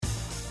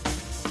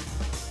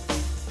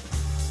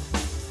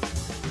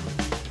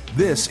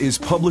This is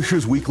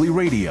Publishers Weekly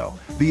Radio,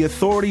 the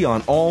authority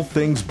on all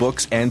things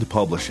books and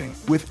publishing,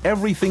 with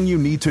everything you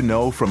need to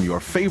know from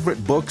your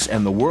favorite books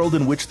and the world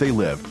in which they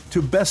live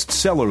to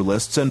bestseller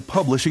lists and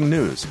publishing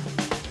news.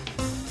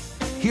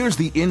 Here's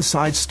the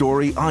inside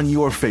story on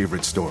your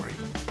favorite story.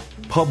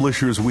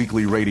 Publishers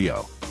Weekly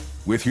Radio,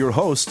 with your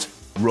hosts,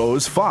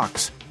 Rose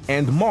Fox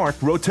and Mark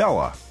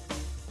Rotella.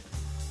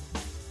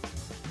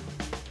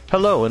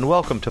 Hello and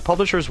welcome to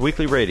Publishers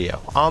Weekly Radio,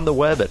 on the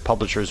web at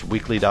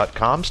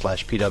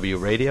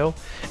publishersweekly.com/pwradio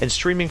and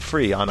streaming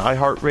free on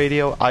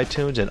iHeartRadio,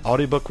 iTunes, and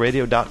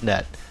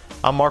audiobookradio.net.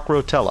 I'm Mark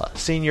Rotella,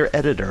 Senior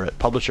Editor at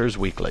Publishers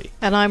Weekly.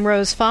 And I'm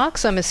Rose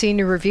Fox. I'm a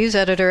Senior Reviews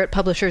Editor at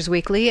Publishers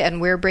Weekly, and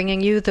we're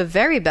bringing you the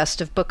very best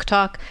of book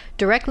talk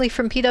directly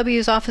from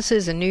PW's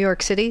offices in New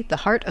York City, the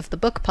heart of the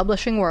book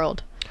publishing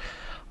world.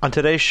 On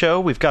today's show,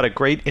 we've got a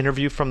great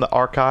interview from the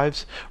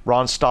archives.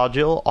 Ron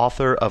Stodgill,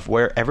 author of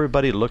Where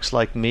Everybody Looks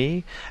Like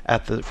Me,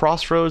 at the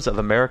Crossroads of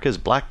America's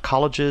Black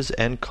Colleges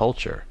and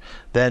Culture.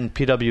 Then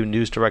PW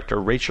News Director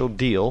Rachel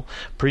Deahl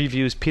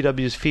previews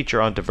PW's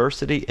feature on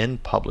diversity in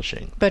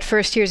publishing. But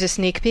first, here's a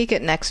sneak peek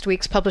at next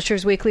week's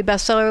Publishers Weekly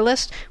bestseller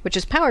list, which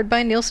is powered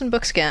by Nielsen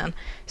Bookscan.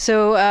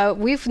 So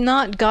we've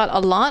not got a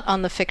lot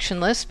on the fiction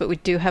list, but we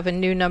do have a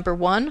new number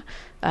one.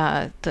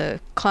 The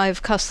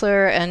Clive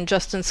Cussler and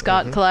Justin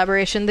Scott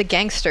collaboration, The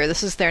Gangster.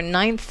 This is their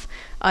 9th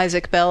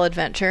Isaac Bell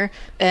adventure,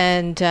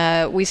 and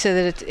we say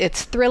that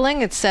it's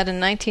thrilling. It's set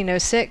in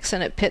 1906,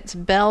 and it pits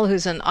Bell,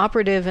 who's an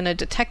operative in a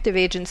detective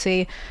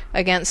agency,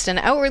 against an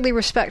outwardly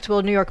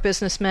respectable New York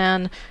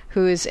businessman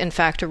who is in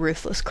fact a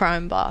ruthless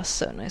crime boss.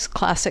 So nice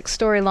classic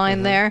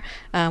storyline there,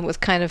 with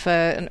kind of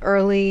an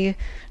early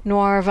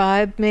noir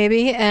vibe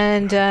maybe,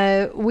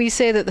 and we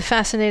say that the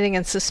fascinating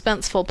and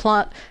suspenseful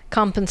plot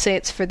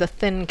compensates for the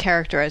thin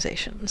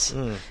characterizations.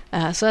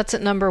 So that's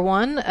at number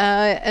one.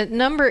 At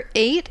number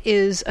 8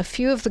 is A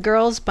Few of the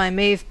Girls by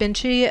Maeve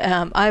Binchy.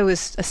 I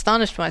was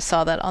astonished when I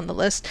saw that on the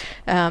list.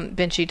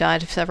 Binchy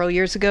died several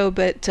years ago,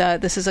 but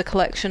this is a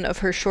collection of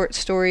her short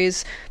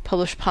stories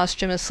published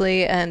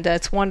posthumously, and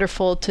it's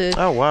wonderful to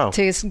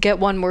get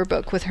one more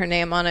book with her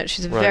name on it.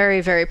 She's a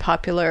very, very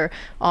popular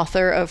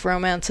author of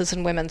romances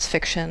and women's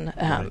fiction,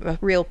 a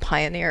real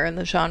pioneer in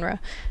the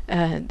genre.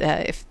 And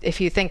if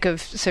you think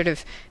of sort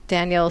of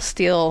Danielle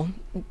Steele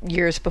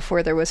years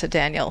before there was a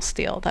Danielle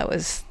Steele, that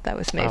was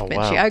Maeve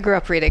Binchy. I grew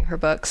up reading her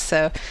books,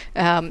 so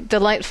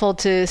delightful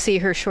to see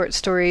her short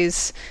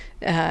stories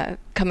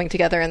coming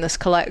together in this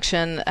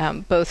collection,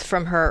 both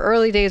from her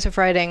early days of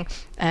writing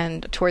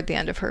and toward the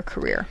end of her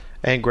career.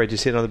 And great to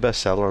see it on the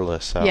bestseller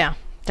list. So. Yeah,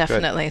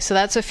 definitely. Good. So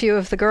that's A Few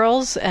of the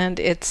Girls, and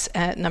it's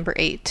at number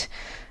 8.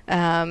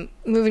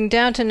 Moving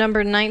down to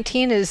number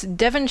 19 is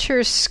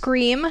Devonshire's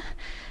Scream,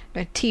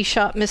 a tea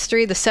shop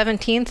mystery, the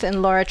 17th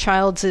in Laura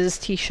Childs'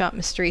 tea shop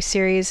mystery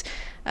series.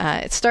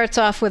 It starts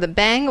off with a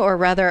bang, or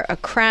rather a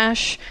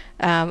crash,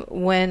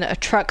 when a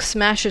truck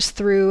smashes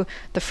through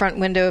the front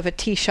window of a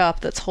tea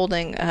shop that's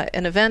holding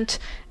an event,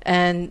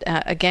 and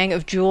a gang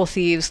of jewel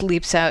thieves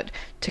leaps out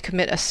to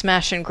commit a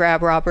smash and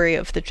grab robbery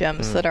of the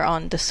gems that are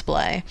on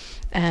display.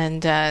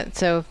 And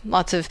so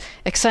lots of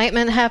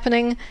excitement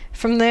happening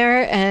from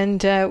there,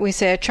 and we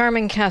say a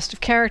charming cast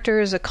of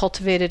characters, a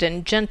cultivated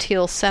and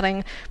genteel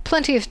setting,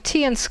 plenty of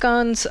tea and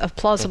scones, a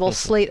plausible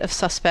slate of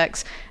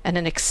suspects, and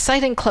an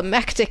exciting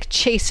climactic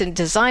chase in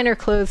designer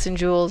clothes and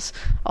jewels,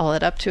 all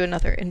led up to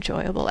another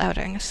enjoyable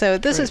outing. So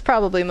this is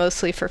probably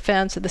mostly for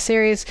fans of the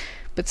series,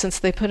 but since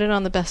they put it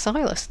on the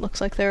bestseller list, it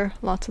looks like there are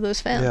lots of those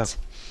fans. Yeah.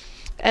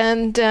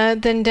 And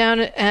then down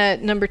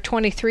at number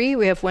 23,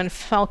 we have When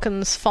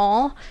Falcons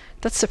Fall.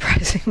 That's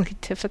surprisingly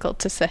difficult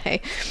to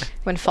say.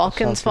 When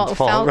Falcons Fall.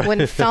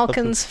 When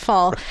Falcons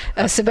Fall,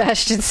 a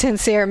Sebastian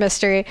Sincere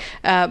mystery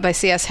by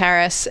C.S.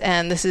 Harris.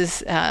 And this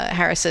is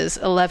Harris's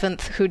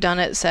 11th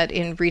whodunit set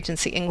in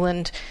Regency,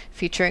 England,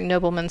 featuring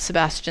nobleman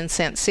Sebastian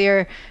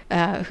Sincere,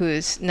 who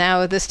is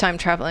now this time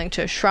traveling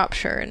to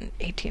Shropshire in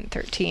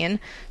 1813.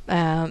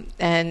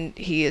 And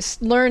he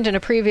has learned in a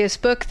previous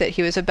book that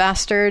he was a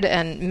bastard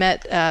and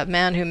met a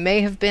man who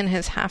may have been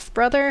his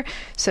half-brother.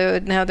 So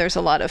now there's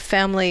a lot of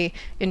family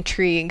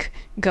intrigue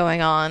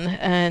going on.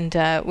 And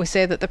we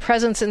say that the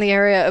presence in the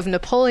area of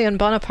Napoleon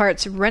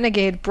Bonaparte's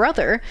renegade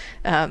brother,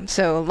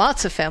 so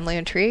lots of family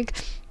intrigue,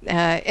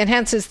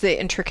 enhances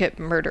the intricate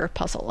murder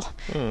puzzle.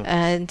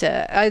 And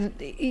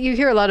you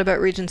hear a lot about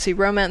Regency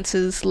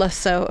romances, less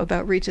so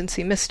about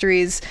Regency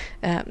mysteries.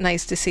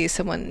 Nice to see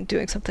someone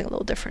doing something a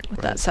little different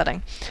with that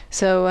setting.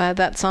 So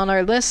that's on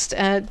our list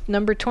at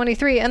number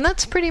 23. And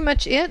that's pretty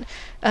much it.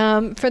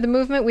 For the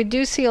movement, we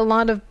do see a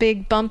lot of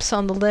big bumps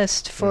on the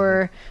list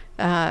for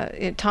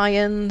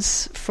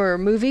tie-ins for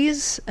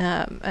movies,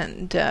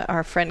 and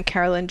our friend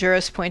Carolyn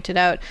Juris pointed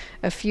out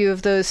a few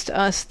of those to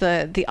us.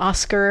 The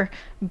Oscar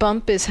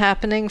bump is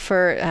happening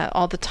for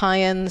all the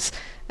tie-ins,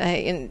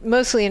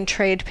 mostly in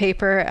trade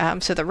paper.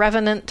 So the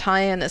Revenant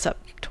tie-in is up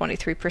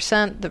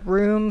 23%. The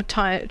Room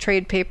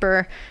trade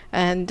paper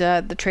and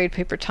the trade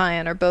paper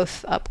tie-in are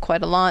both up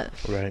quite a lot.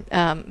 Right.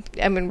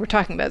 I mean, we're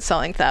talking about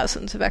selling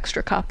thousands of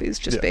extra copies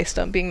just based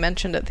on being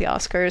mentioned at the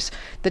Oscars.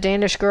 The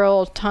Danish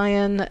Girl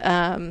tie-in,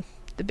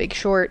 The Big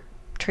Short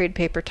trade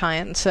paper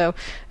tie-in. So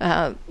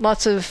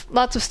lots of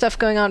stuff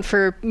going on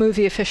for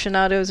movie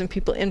aficionados and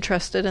people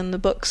interested in the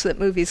books that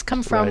movies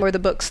come from, or the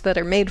books that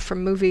are made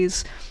from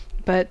movies.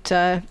 But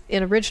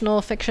in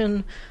original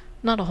fiction,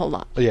 not a whole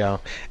lot. Yeah.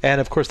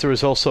 And of course there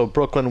was also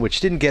Brooklyn, which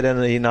didn't get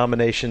any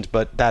nominations,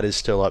 but that is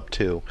still up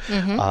too.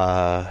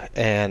 So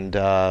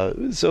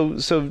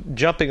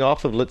jumping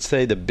off of, let's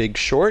say, The Big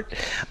Short,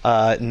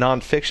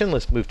 nonfiction,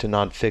 let's move to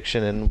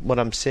nonfiction. And what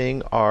I'm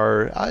seeing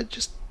are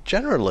just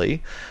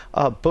generally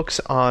books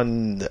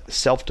on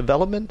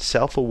self-development,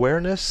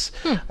 self-awareness.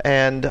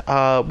 And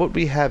what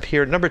we have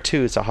here, number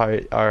 2 is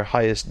our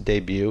highest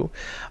debut.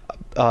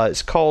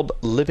 It's called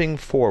Living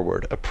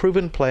Forward, A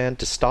Proven Plan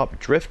to Stop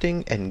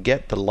Drifting and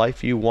Get the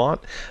Life You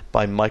Want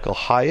by Michael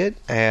Hyatt.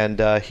 And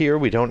here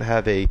we don't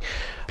have a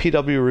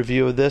PW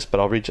review of this, but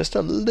I'll read just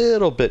a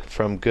little bit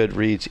from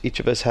Goodreads. Each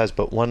of us has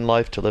but one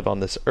life to live on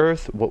this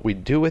earth. What we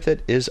do with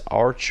it is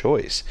our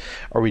choice.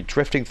 Are we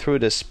drifting through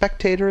it as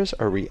spectators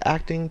or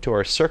reacting to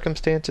our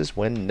circumstances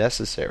when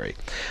necessary?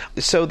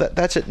 So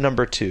that's at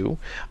number 2.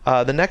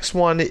 The next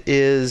one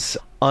is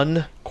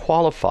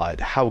Unqualified,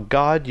 How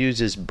God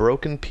Uses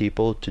Broken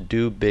People to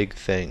Do Big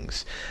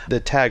Things. The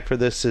tag for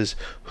this is,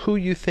 who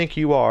you think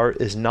you are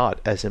is not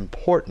as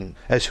important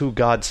as who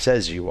God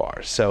says you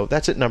are. So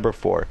that's at number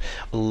 4.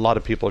 A lot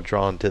of people are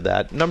drawn to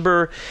that.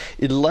 Number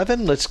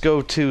 11, let's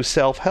go to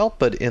self-help,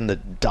 but in the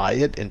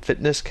diet and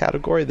fitness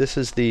category. This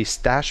is the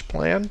Stash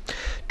Plan,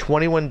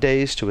 21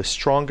 Days to a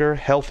Stronger,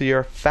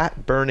 Healthier,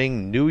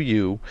 Fat-Burning New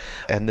You.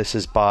 And this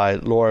is by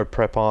Laura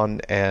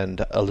Prepon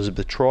and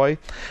Elizabeth Troy.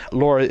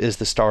 Laura is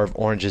the star of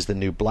Orange is the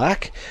New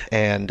Black,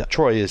 and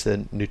Troy is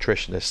the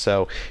nutritionist.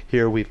 So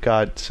here we've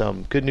got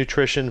some good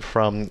nutrition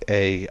from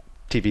a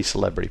TV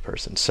celebrity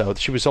person. So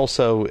she was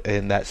also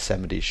in that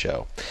 70s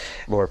show,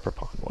 Laura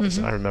Prepon was.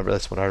 And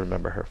that's what I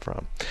remember her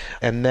from.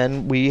 And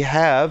then we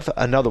have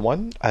another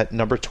one at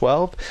number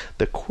 12,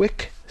 The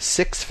Quick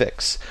 6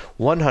 Fix,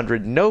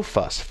 100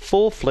 no-fuss,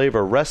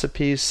 full-flavor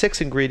recipes, 6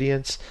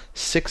 ingredients,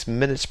 6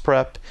 minutes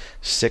prep,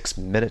 6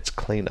 minutes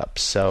cleanup.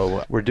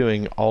 So we're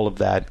doing all of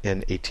that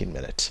in 18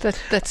 minutes.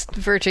 That's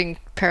verging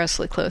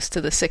perilously close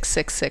to the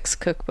 666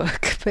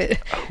 cookbook. But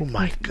oh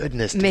my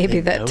goodness!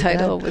 Maybe that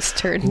title was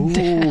turned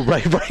down.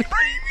 Right.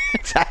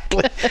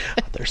 Exactly.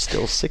 There's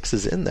still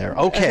 6s in there.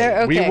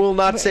 Okay. We will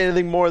not say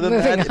anything more than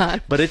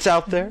that, but it's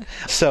out there.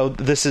 So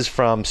this is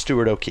from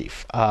Stuart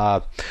O'Keefe.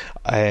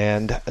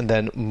 And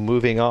then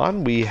moving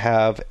on, we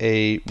have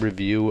a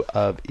review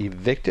of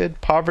Evicted,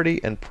 Poverty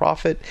and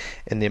Profit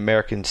in the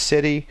American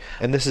City.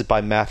 And this is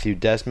by Matthew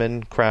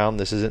Desmond, Crown.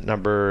 This is at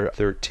number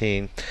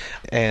 13.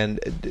 And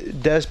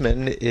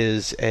Desmond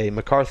is a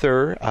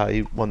MacArthur.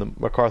 He won the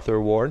MacArthur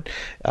Award.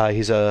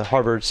 He's a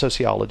Harvard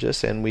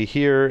sociologist. And we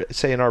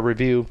say in our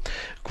review,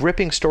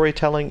 gripping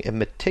storytelling and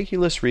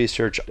meticulous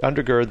research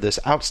undergird this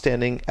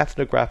outstanding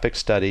ethnographic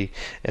study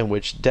in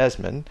which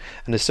Desmond,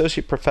 an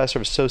associate professor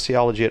of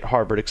sociology at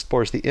Harvard,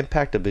 explores the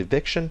impact of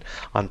eviction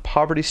on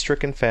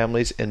poverty-stricken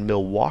families in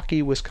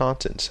Milwaukee,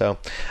 Wisconsin. So,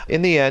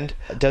 in the end,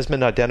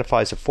 Desmond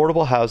identifies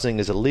affordable housing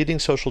as a leading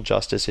social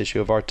justice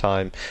issue of our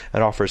time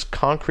and offers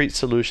concrete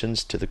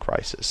solutions to the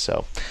crisis.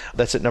 So,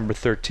 that's at number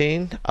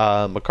 13,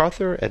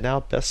 MacArthur, and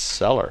now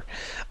bestseller.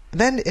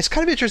 Then it's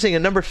kind of interesting.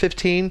 At number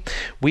 15,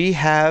 we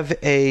have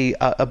a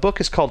book.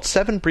 It's called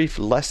 7 Brief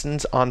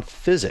Lessons on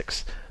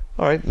Physics.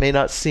 All right, may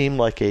not seem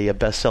like a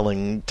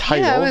best-selling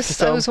title. Yeah,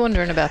 I was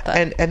wondering about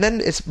that. And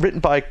then it's written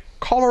by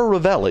Carlo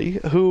Rovelli,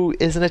 who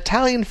is an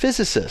Italian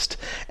physicist,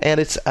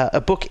 and it's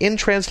a book in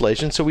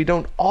translation. So we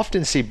don't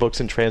often see books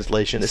in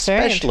translation,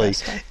 especially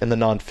in the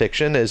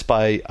nonfiction. Is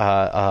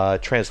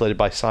translated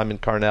by Simon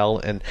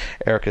Carnell and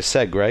Erica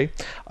Segre.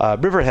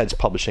 Riverhead's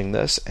publishing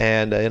this,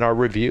 and in our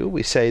review,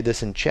 we say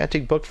this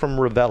enchanting book from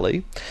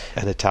Rovelli,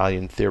 an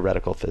Italian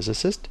theoretical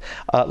physicist,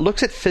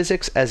 looks at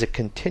physics as a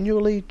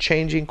continually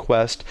changing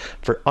quest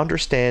for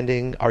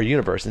understanding our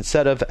universe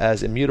instead of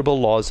as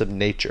immutable laws of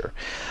nature.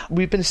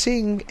 We've been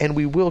seeing, and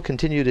we will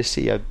continue to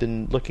see, I've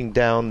been looking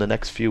down the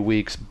next few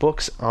weeks,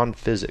 books on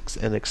physics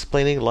and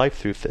explaining life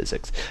through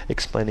physics,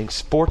 explaining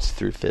sports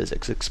through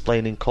physics,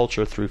 explaining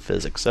culture through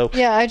physics. So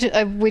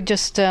yeah, we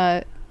just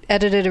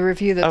edited a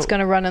review that's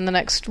going to run in the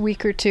next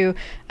week or two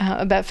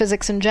about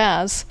physics and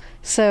jazz.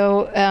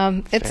 So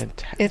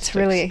it's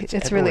really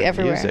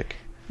everywhere. Music.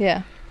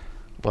 Yeah.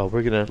 Well,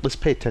 let's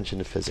pay attention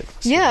to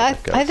physics. Yeah,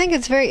 I think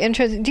it's very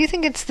interesting. Do you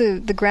think it's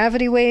the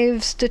gravity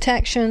waves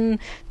detection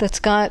that's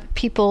got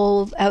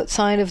people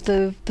outside of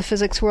the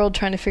physics world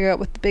trying to figure out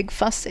what the big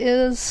fuss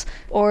is?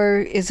 Or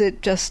is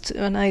it just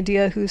an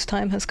idea whose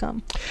time has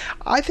come?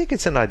 I think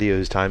it's an idea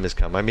whose time has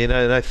come. I mean,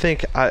 and I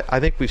think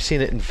we've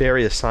seen it in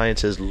various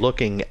sciences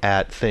looking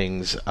at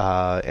things,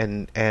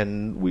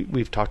 and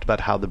we've talked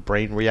about how the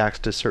brain reacts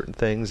to certain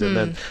things, and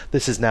then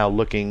this is now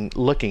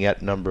looking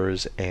at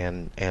numbers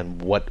and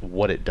what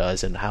what it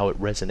does and how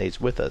it resonates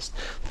with us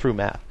through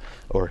math,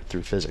 or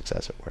through physics,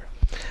 as it were.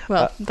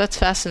 Well, that's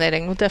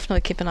fascinating. We'll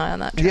definitely keep an eye on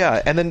that trend.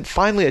 Yeah, and then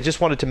finally, I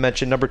just wanted to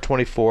mention number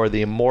 24,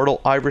 The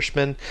Immortal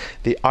Irishman,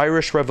 the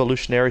Irish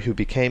revolutionary who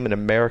became an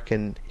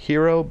American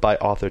hero, by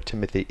author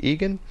Timothy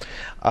Egan.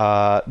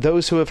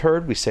 Those who have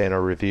heard, we say in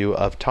our review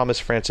of Thomas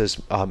Francis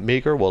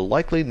Meagher, will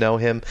likely know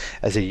him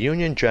as a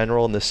Union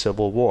general in the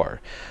Civil War.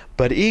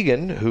 But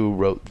Egan, who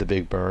wrote The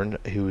Big Burn,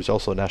 who's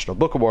also a National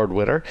Book Award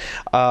winner,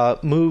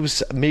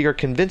 moves Meagher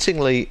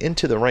convincingly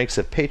into the ranks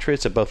of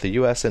patriots of both the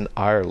U.S. and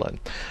Ireland.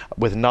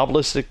 With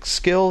novelistic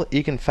skill,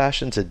 Egan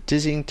fashions a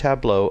dizzying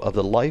tableau of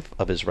the life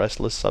of his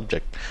restless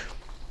subject.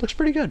 Looks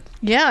pretty good.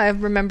 Yeah, I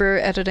remember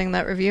editing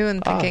that review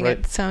and thinking right.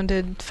 it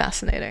sounded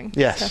fascinating.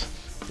 Yes.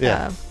 So,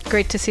 yeah.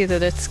 Great to see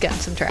that it's getting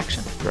some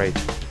traction. Great.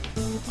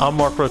 I'm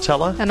Mark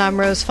Rotella. And I'm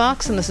Rose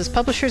Fox, and this is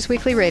Publishers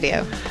Weekly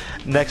Radio.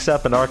 Next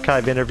up, an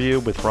archive interview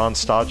with Ron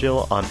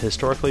Stodgill on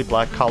historically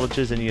black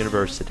colleges and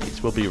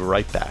universities. We'll be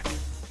right back.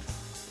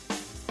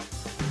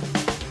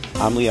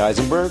 I'm Lee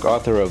Eisenberg,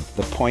 author of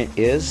The Point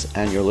Is,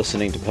 and you're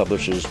listening to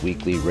Publishers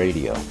Weekly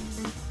Radio.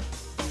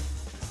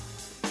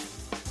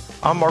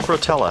 I'm Mark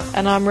Rotella.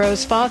 And I'm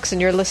Rose Fox,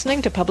 and you're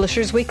listening to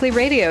Publishers Weekly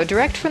Radio,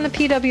 direct from the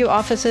PW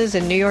offices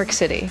in New York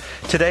City.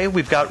 Today,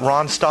 we've got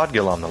Ron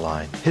Stodgill on the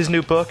line. His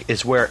new book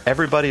is Where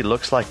Everybody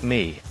Looks Like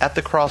Me, at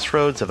the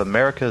Crossroads of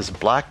America's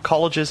Black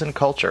Colleges and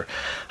Culture.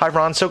 Hi,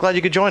 Ron. So glad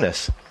you could join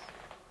us.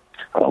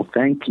 Oh,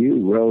 thank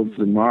you, Rose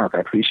and Mark.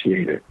 I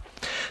appreciate it.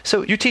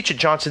 So you teach at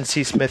Johnson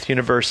C. Smith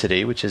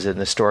University, which is an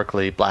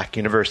historically black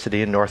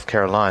university in North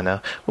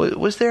Carolina.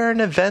 Was there an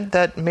event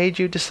that made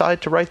you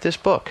decide to write this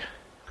book?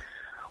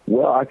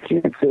 Well, I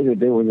can't say that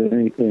there was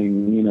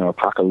anything,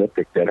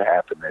 apocalyptic that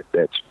happened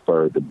that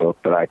spurred the book,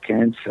 but I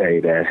can say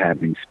that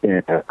having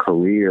spent a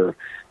career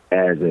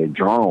as a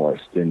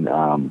journalist and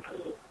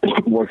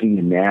working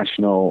in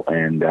national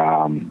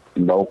and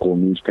local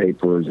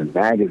newspapers and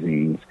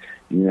magazines,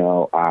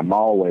 I'm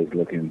always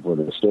looking for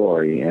the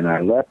story. And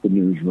I left the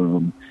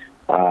newsroom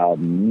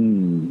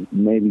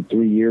maybe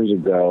 3 years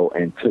ago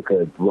and took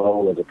a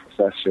role as a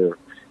professor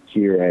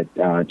here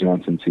at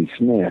Johnson C.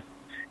 Smith.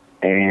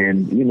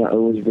 And, it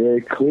was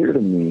very clear to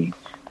me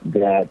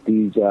that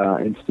these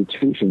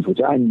institutions, which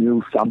I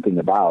knew something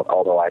about,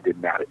 although I did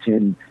not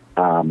attend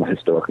a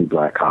historically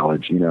black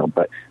college,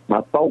 but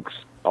my folks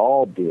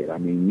all did. I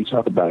mean, you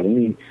talk about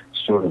any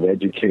sort of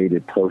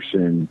educated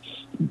person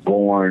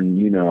born,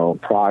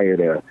 prior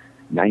to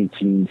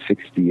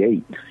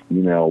 1968,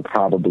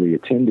 probably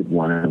attended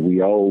one. And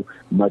we owe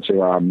much of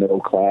our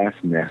middle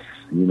classness,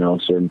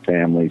 certain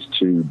families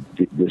to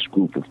this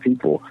group of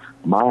people.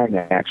 Mine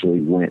actually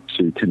went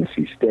to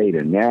Tennessee State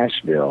in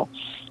Nashville,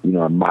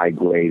 and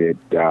migrated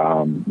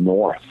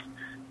north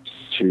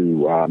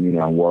to,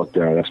 and worked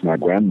there. That's my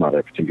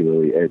grandmother,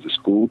 particularly as a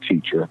school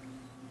teacher,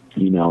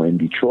 in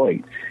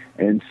Detroit.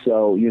 And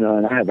so,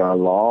 and I have a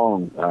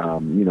long, a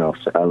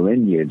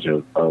lineage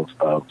of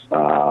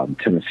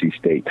Tennessee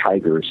State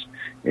Tigers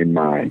in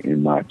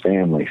my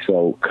family.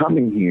 So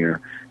coming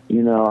here,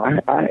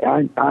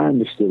 I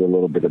understood a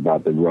little bit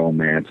about the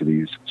romance of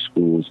these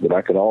schools, but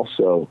I could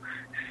also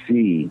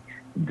see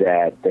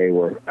that they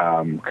were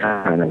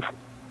kind of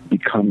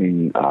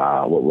becoming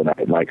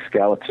like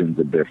skeletons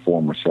of their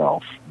former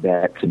self.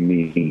 That to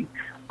me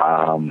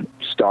was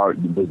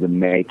the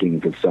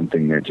makings of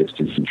something that just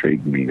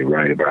intrigued me to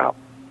write about.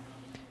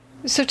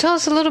 So tell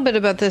us a little bit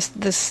about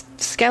this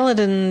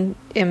skeleton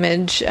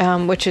image,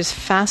 which is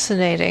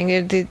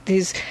fascinating.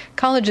 These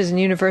colleges and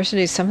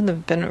universities, some of them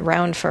have been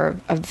around for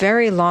a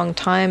very long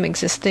time,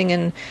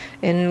 existing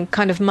in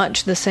kind of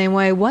much the same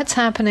way. What's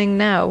happening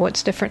now?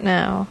 What's different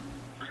now?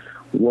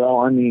 Well,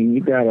 I mean,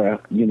 you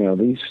gotta,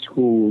 these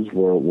schools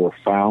were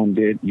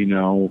founded,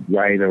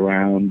 right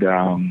around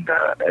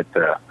at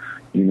the,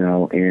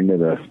 end of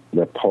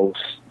the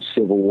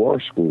post-Civil War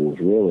schools,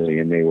 really,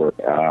 and they were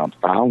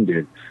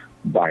founded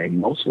by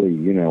mostly,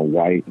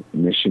 white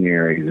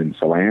missionaries and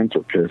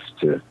philanthropists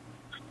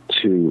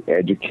to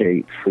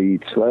educate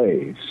freed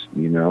slaves,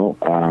 and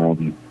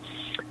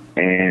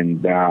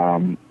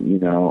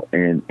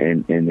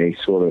they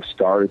sort of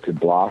started to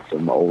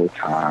blossom over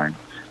time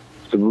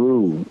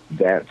through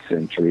that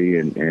century,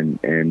 and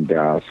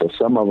so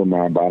some of them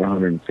are about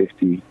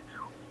 150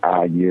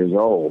 years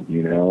old,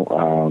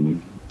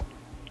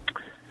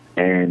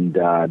 and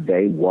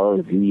they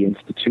were the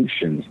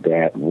institutions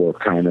that were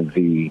kind of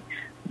the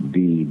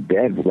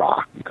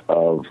bedrock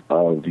of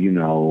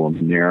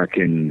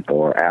American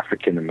or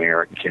African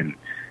American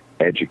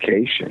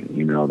education,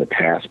 the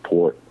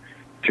passport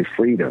to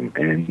freedom.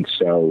 And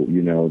so,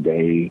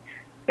 they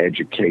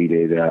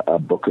educated a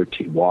Booker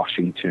T.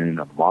 Washington,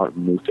 a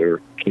Martin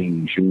Luther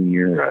King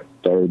Jr., a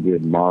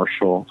Thurgood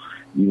Marshall,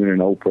 even an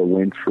Oprah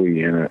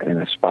Winfrey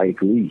and a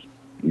Spike Lee,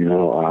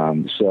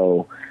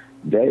 so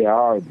they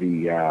are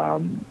the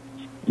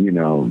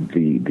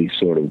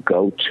sort of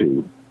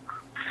go-to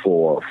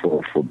for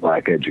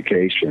black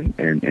education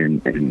and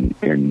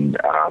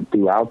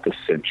throughout the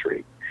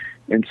century.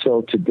 And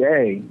so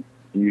today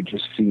you're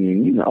just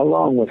seeing,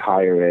 along with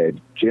higher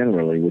ed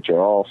generally, which are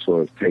all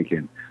sort of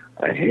taking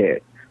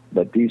ahead.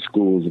 But these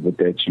schools with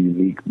that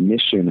unique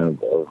mission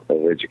of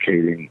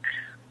educating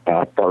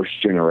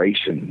first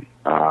generation,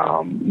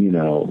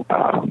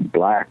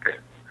 black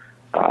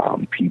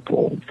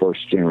people,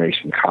 first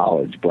generation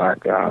college,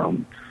 black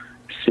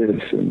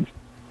citizens,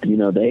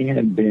 they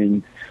have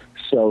been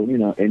so,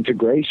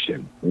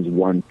 integration is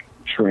one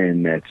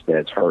trend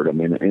that's hurt them.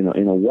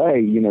 In a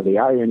way, the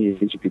irony is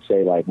that you could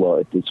say, like, well,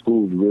 if the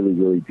schools really,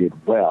 really did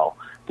well,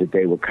 that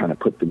they would kind of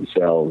put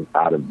themselves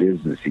out of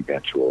business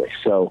eventually.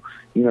 So,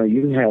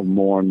 you have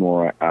more and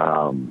more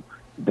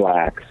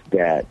blacks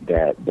that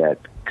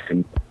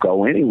can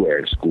go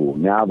anywhere to school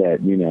now that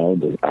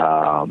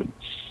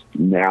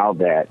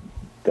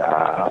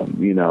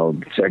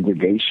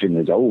segregation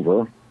is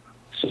over,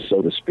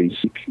 so to speak.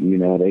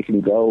 They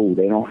can go.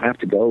 They don't have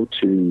to go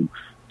to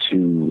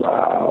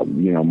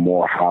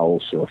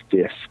Morehouse or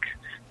Fisk.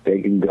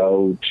 They can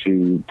go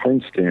to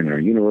Princeton or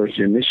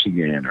University of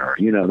Michigan, or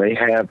they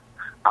have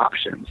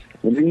options.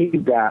 And then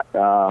you've got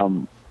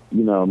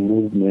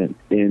movement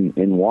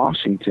in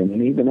Washington,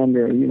 and even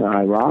under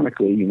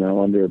ironically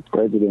under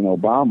President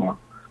Obama,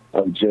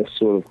 of just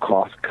sort of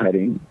cost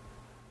cutting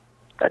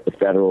at the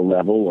federal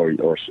level,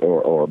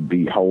 or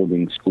be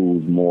holding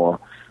schools more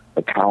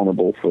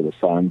accountable for the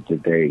funds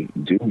that they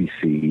do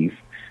receive.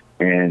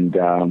 And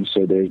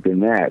so there's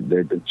been that.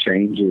 There the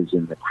changes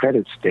in the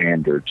credit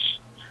standards,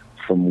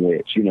 from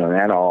which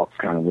that all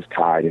kind of was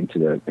tied into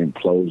the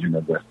implosion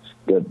of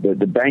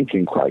the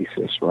banking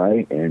crisis,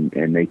 right? And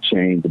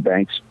the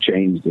banks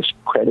changed the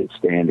credit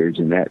standards,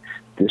 and that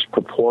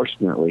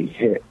disproportionately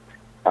hit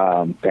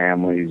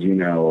families,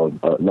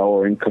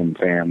 lower income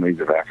families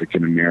of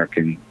African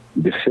American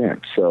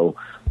descent. So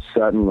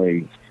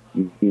suddenly,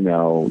 these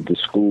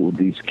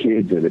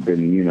kids that have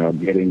been,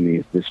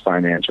 getting this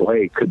financial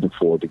aid couldn't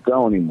afford to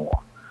go anymore.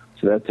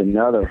 So that's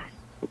another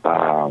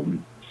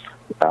thing.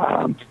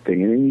 And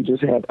then you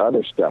just have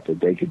other stuff that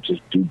they could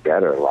just do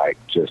better, like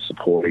just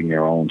supporting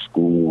their own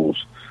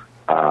schools,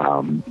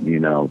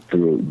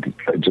 through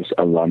just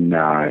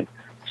alumni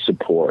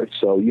support.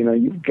 So,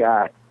 you've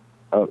got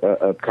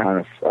a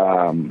kind of,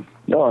 and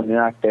then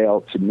I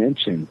failed to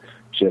mention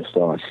just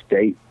on a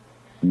state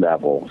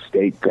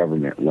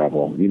government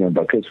level,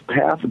 because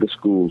half of the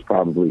schools,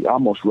 probably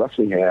almost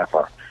roughly half,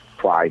 are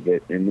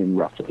private, and then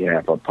roughly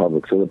half are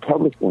public. So the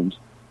public ones,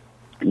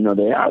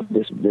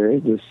 there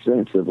is this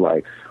sense of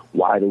like,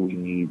 why do we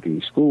need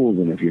these schools?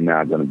 And if you're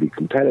not going to be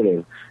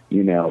competitive,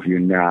 if you're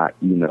not,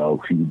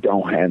 if you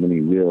don't have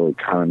any real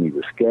economies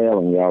of scale,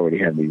 and we already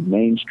have these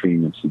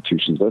mainstream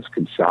institutions, let's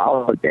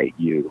consolidate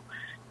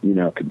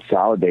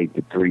consolidate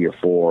the 3 or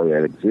 4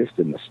 that exist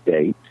in the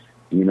state,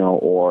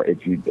 or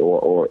if you,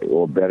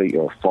 or better,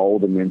 or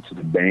fold them into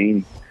the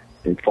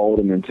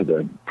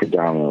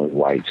predominantly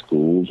white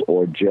schools,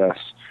 or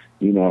just,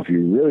 if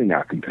you're really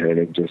not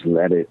competitive, just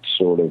let it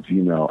sort of,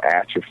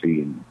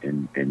 atrophy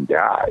and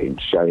die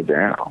and shut it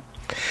down.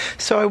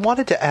 So I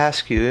wanted to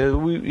ask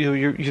you,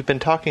 you've been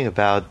talking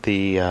about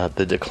the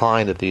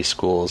decline of these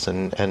schools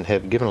and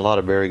have given a lot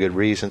of very good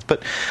reasons,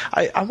 but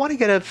I want to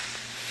get a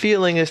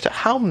feeling as to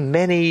how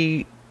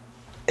many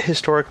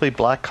historically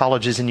black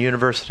colleges and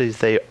universities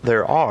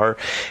there are,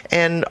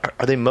 and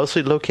are they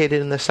mostly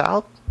located in the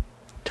South?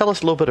 Tell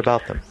us a little bit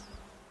about them.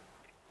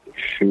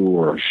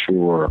 Sure.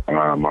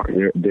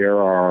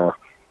 There are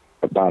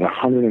about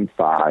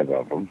 105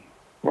 of them,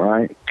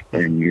 right?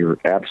 And you're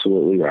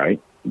absolutely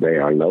right. They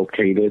are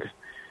located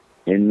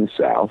in the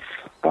South,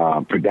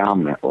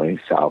 predominantly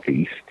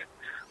Southeast.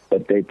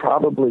 But they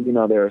probably,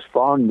 they're as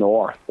far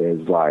north as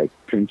like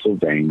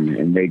Pennsylvania,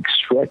 and they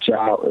stretch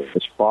out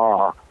as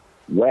far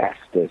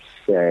west as,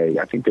 say,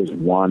 I think there's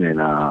one in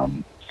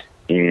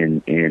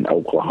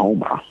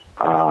Oklahoma.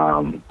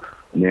 And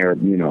there are,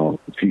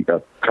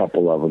 a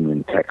couple of them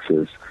in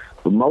Texas,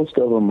 but most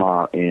of them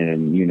are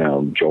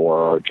in,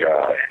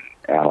 Georgia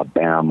and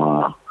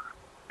Alabama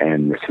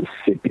and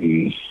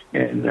Mississippi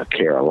and the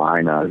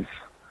Carolinas.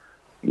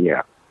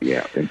 Yeah,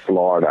 in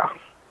Florida.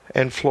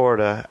 And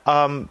Florida.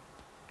 And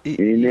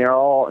they're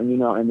all,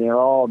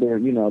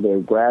 they're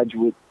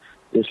graduate.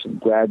 There's some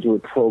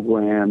graduate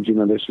programs.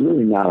 There's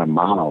really not a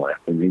monolith.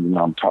 And even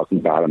though I'm talking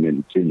about them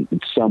in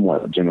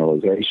somewhat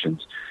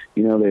generalizations,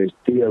 there's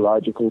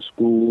theological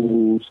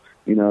schools.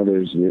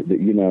 There's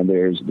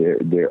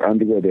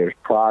undergrad. There's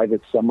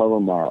private. Some of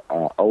them are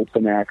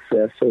open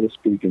access, so to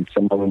speak, and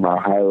some of them are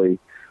highly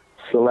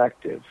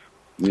selective.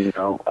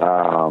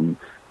 And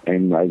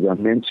as I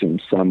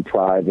mentioned, some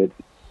private,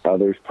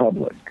 others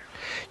public.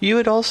 You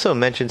had also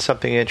mentioned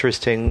something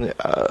interesting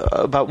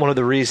about one of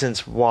the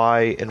reasons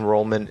why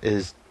enrollment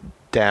is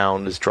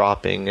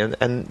dropping,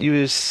 and you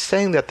were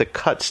saying that the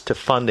cuts to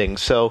funding.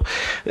 So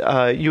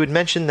you had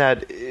mentioned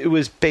that it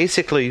was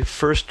basically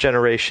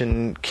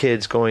first-generation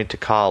kids going to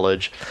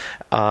college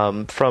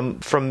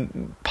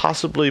from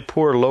possibly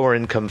poor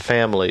lower-income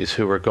families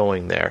who were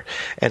going there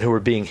and who were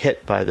being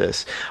hit by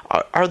this.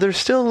 Are there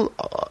still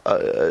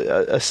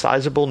a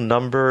sizable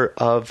number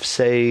of,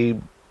 say,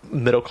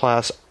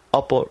 middle-class,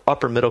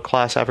 upper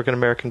middle-class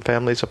African-American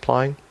families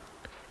applying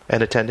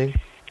and attending?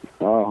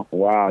 Oh,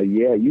 wow.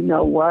 Yeah. You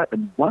know what?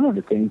 One of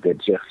the things that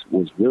just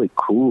was really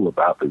cool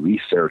about the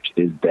research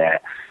is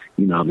that,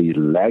 the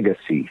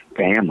legacy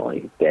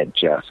family that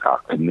just are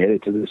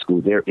committed to the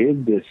school. There is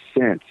this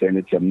sense, and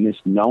it's a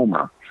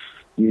misnomer,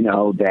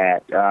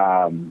 that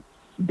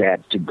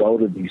to go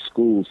to these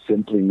schools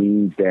simply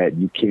means that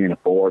you can't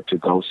afford to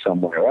go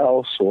somewhere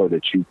else, or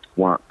that you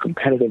weren't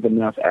competitive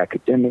enough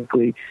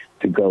academically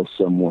to go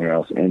somewhere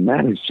else. And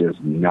that is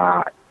just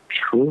not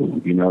true.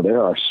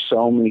 There are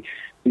so many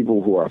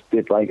people who are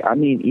fit.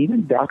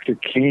 Even Dr.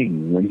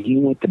 King, when he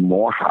went to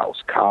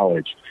Morehouse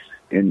College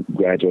and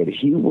graduated,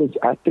 he was,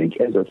 I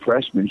think as a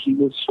freshman, he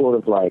was sort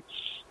of like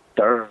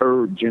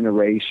third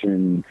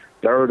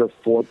or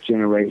fourth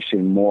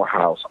generation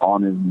Morehouse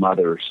on his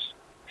mother's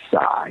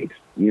side,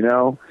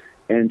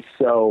 And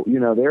so,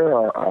 there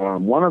are,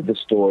 one of the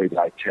stories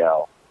I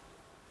tell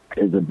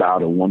is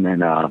about a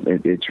woman.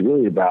 It's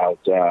really about,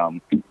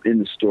 in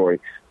the story,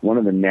 one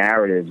of the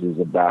narratives is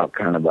about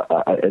kind of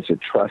as a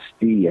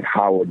trustee at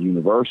Howard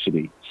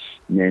University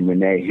named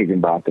Renee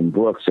Higginbotham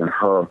Brooks, and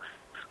her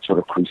sort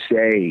of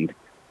crusade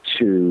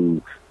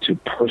to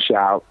push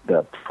out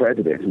the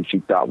president, who she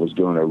thought was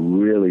doing a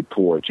really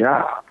poor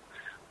job,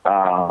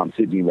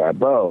 Sidney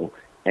Rabot,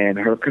 and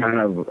her kind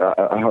of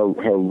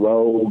her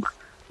rogue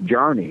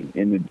journey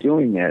into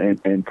doing that.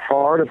 And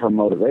part of her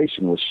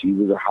motivation was she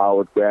was a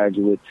Howard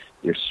graduate.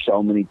 There's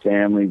so many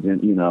families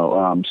and,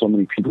 so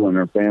many people in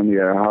her family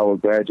that are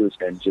Howard graduates,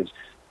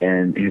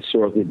 and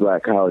historically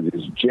black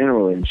colleges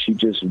generally. And she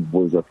just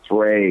was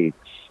afraid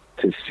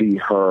to see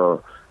her,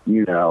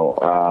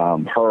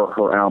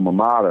 her alma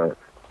mater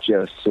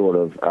just sort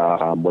of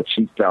what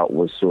she felt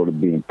was sort of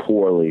being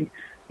poorly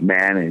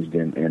managed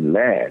and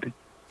led.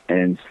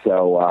 And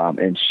so,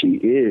 and she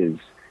is,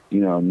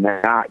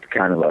 not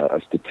kind of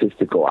a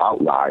statistical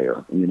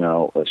outlier.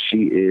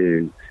 She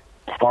is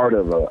part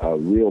of a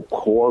real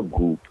core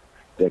group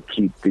that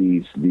keep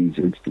these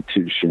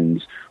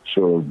institutions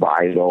sort of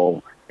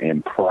vital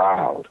and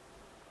proud.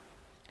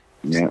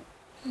 Yeah.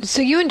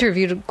 So you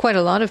interviewed quite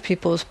a lot of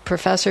people,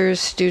 professors,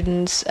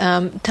 students.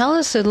 Tell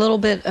us a little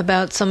bit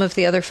about some of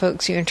the other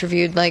folks you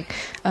interviewed, like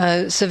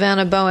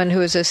Savannah Bowen,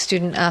 who is a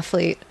student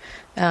athlete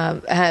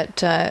at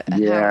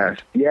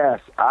Howard. Yes.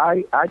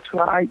 I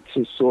tried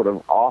to sort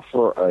of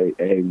offer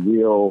a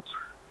real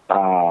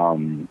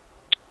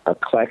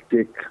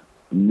eclectic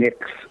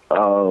mix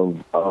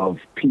of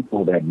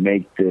people that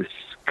make this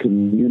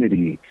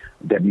community,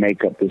 that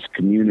make up this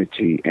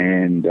community,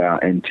 and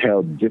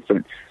tell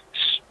different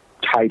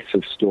types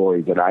of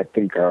stories that I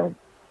think are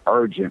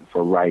urgent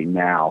for right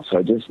now. So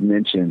I just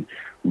mentioned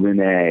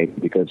Renee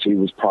because she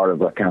was part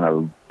of a kind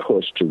of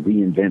push to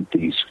reinvent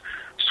these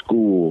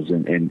schools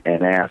and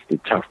ask the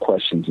tough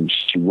questions, and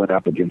she went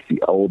up against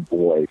the old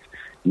boys,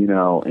 in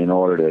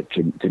order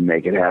to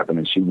make it happen.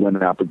 And she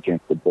went up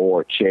against the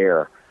board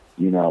chair,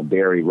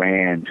 Barry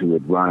Rand, who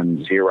had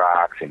run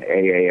Xerox and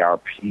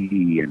AARP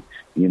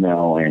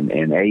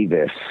and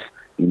Avis,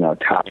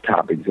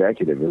 top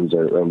executive. It was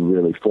a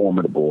really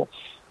formidable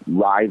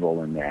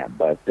rival in that,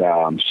 but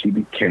she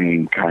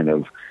became kind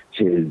of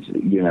his,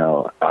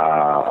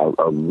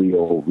 a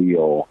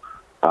real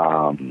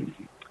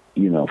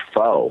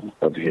foe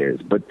of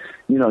his. But,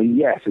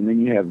 yes, and then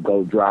you have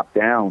drop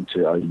down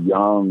to a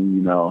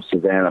young,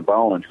 Savannah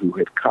Bowen, who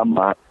had come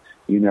up,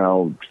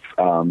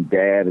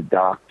 dad, a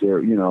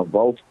doctor,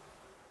 both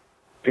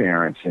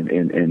parents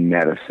in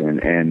medicine,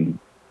 and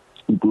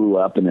grew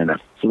up in an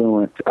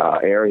affluent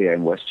area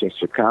in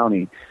Westchester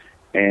County,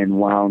 and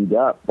wound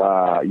up,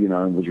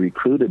 and was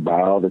recruited by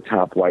all the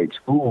top white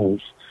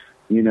schools,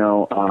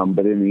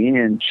 but in the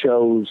end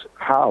chose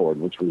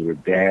Howard, which was her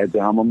dad's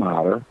alma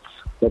mater.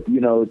 But,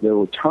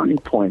 the turning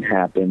point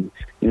happened.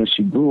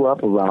 She grew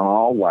up around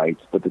all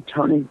whites, but the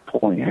turning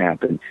point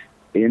happened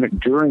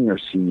during her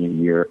senior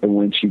year, and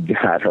when she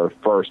got her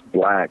first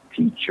black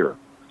teacher,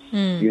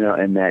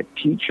 and that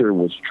teacher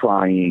was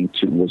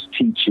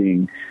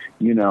teaching,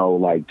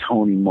 like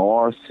Toni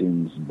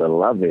Morrison's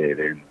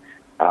Beloved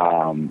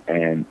and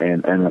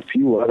a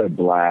few other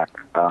black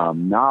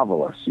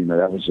novelists.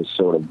 That was just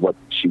sort of what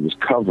she was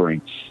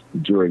covering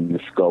during the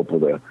scope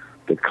of the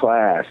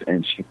class.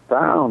 And she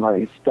found,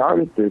 it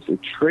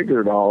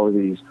triggered all of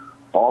these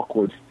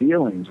awkward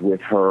feelings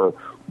with her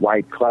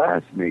white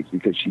classmates,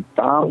 because she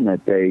found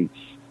that they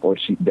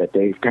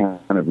kind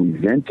of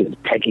resented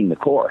taking the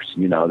course,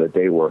 that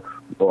they were,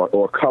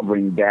 or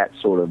covering that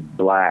sort of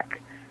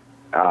black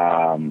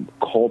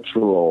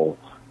cultural,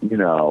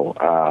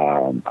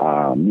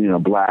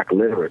 black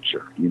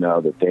literature,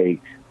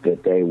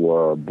 that they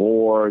were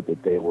bored,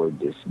 that they were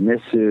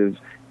dismissive.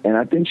 And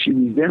I think she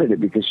resented it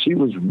because she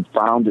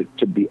found it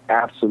to be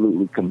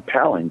absolutely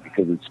compelling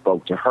because it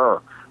spoke to her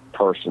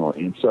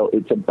personally. And so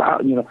it's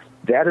about,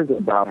 that is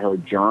about her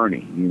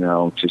journey,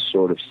 to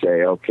sort of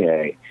say,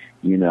 okay,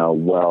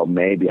 well,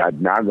 maybe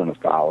I'm not going to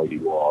follow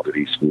you all to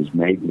these schools.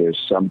 Maybe there's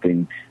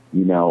something,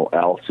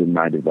 else in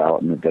my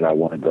development that I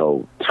want to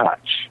go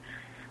touch.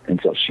 And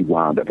so she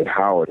wound up at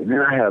Howard. And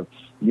then I have,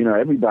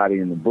 everybody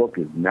in the book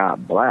is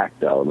not black,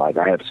 though. Like,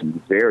 I have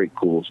some very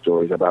cool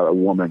stories about a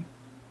woman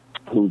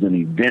who's an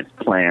event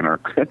planner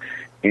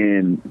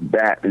in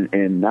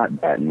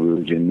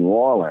New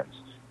Orleans,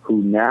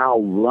 who now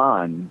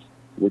runs,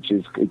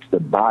 it's the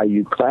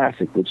Bayou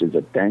Classic, which is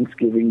a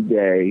Thanksgiving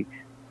Day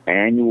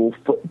annual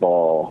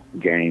football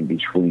game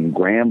between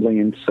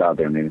Grambling and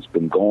Southern, and it's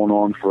been going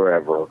on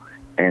forever,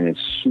 and it's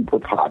super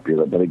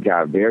popular, but it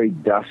got very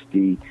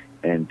dusty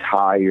and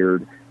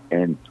tired,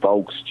 and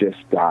folks just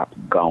stopped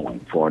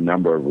going for a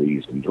number of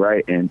reasons,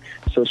 right? And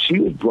so she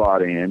was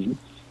brought in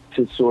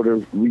to sort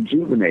of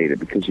rejuvenate it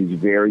because she's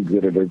very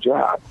good at her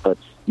job. But,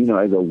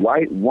 as a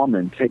white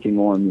woman taking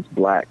on this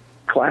black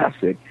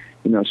classic,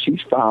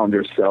 she's found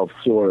herself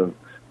sort of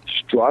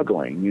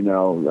struggling,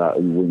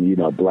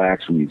 when,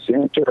 blacks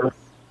resent her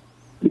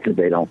because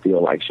they don't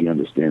feel like she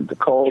understands the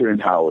culture,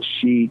 and how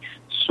she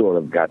sort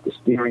of got the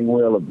steering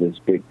wheel of this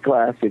big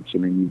classic.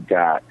 And then you've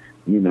got,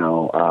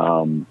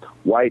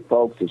 white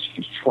folks that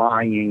she's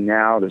trying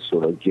now to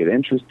sort of get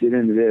interested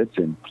in this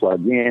and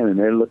plug in, and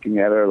they're looking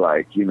at her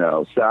like,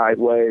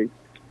 sideways.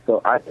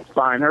 So I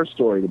find her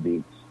story to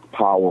be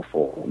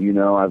powerful.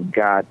 I've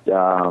got,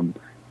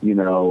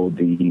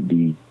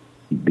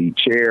 the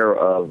chair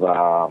of,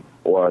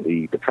 or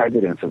the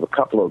presidents of a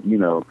couple of,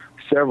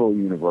 several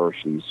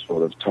universities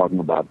sort of talking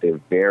about their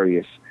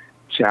various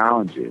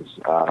challenges,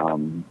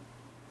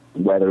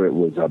 whether it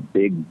was a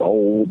big,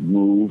 bold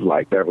move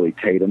like Beverly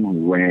Tatum,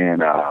 who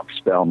ran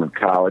Spelman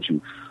College,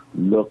 who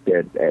looked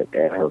at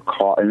her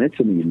call, and it's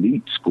an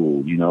elite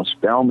school.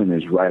 Spelman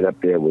is right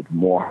up there with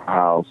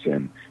Morehouse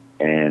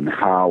and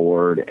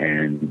Howard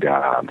and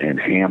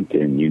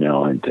Hampton,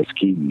 and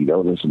Tuskegee.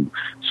 Those are some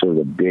sort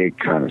of big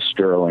kind of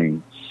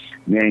sterling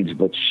names.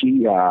 But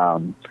she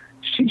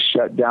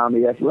shut down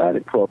the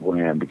athletic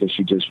program because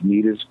she just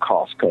needed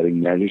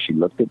cost-cutting measures. She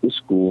looked at the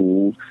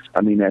schools,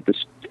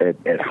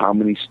 at how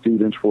many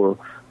students were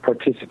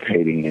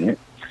participating in it,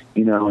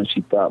 and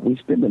she thought, we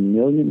spend $1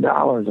 million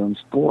on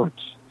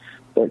sports,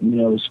 but,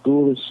 the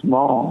school is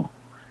small.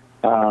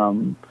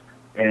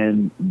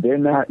 And they're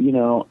not,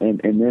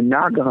 and they're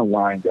not going to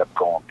wind up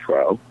going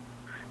pro,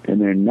 and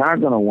they're not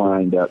going to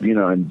wind up,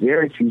 and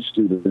very few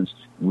students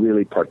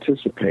really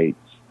participate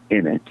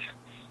in it.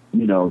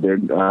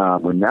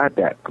 We're not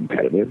that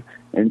competitive.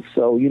 And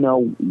so,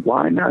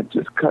 why not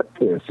just cut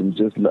this and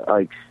just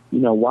why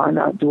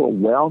not do a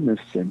wellness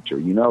center?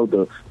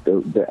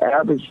 The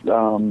average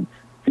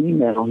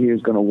female here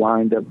is going to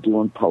wind up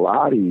doing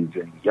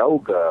Pilates and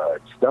yoga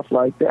and stuff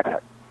like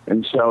that.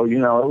 And so, it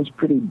was a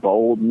pretty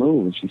bold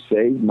move. And she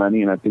saved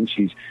money, and I think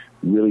she's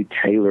really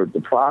tailored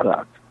the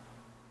product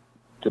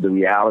to the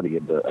reality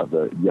of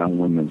the young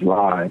women's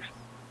lives.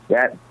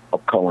 That,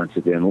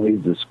 coincidentally,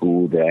 is the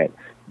school that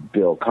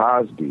Bill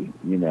Cosby,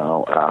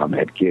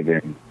 had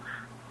given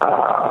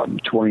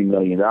 $20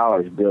 million.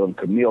 Bill and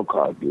Camille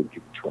Cosby had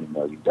given $20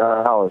 million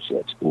to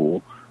that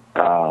school,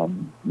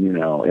 and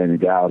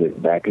endowed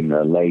it back in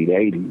the late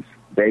 80s.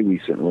 They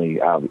recently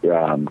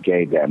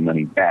gave that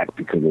money back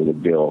because of the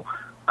Bill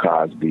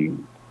Cosby,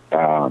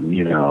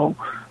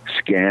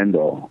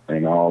 scandal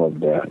and all of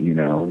the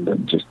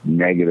just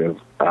negative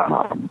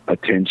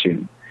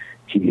attention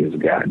he has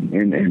gotten.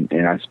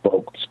 And I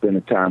spent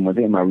a time with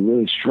him. I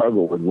really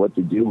struggled with what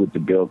to do with the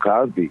Bill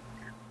Cosby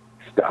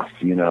stuff,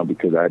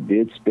 because I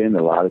did spend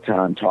a lot of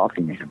time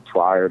talking to him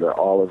prior to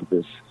all of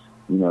this,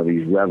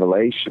 these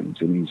revelations.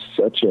 And he's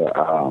such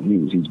a,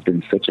 he's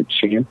been such a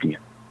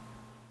champion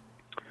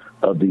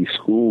of these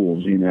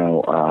schools, he's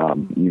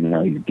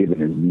given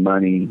his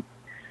money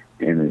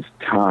and his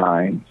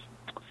time,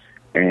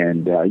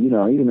 and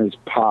even his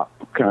pop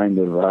kind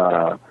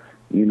of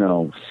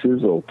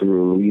sizzle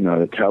through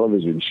the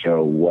television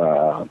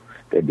show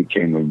that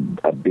became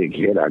a big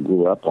hit. I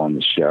grew up on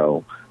the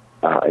show,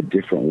 A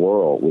Different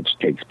World, which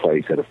takes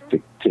place at a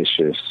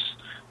fictitious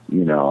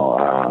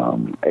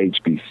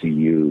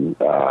HBCU,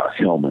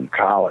 Hillman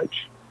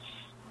College.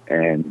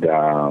 And,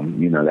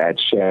 that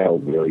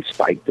show really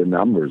spiked the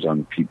numbers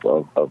on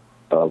people of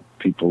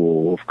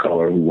people of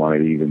color who wanted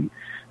to even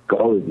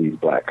go to these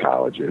black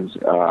colleges.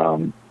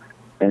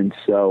 And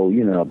so,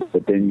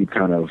 but then you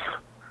kind of,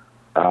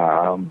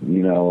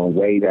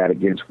 weigh that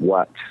against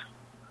what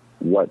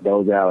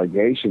those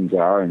allegations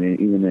are. And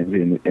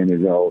even in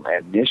his own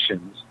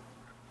admissions,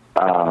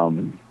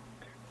 and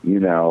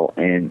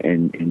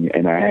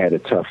I had a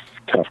tough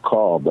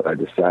call, but I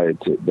decided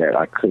that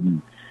I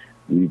couldn't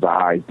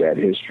revise that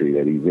history,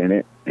 that he's in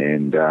it,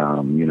 and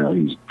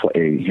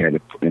he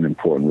had an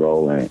important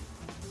role in it.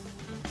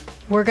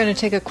 We're going to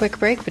take a quick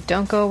break, but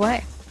don't go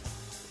away.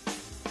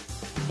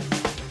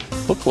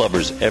 Book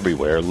lovers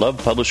everywhere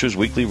love Publishers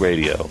Weekly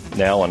Radio,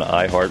 now on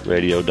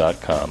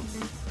iHeartRadio.com.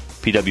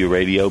 PW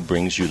Radio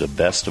brings you the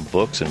best of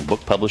books and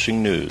book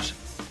publishing news.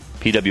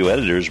 PW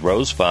editors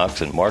Rose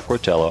Fox and Mark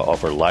Rotella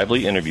offer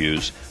lively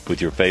interviews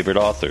with your favorite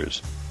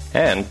authors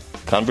and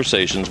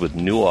conversations with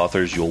new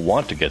authors you'll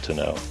want to get to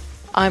know.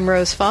 I'm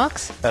Rose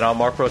Fox. And I'm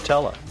Mark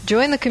Rotella.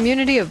 Join the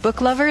community of book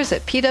lovers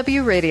at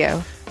PW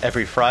Radio.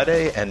 Every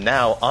Friday and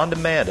now on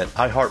demand at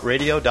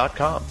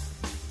iHeartRadio.com.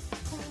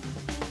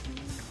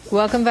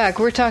 Welcome back.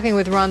 We're talking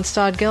with Ron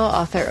Stodgill,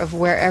 author of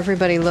Where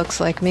Everybody Looks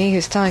Like Me,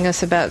 who's telling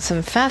us about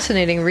some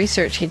fascinating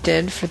research he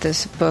did for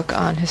this book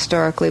on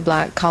historically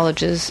black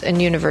colleges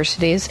and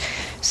universities.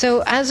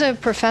 So as a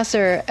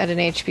professor at an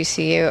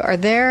HBCU, are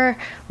there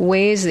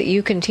ways that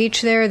you can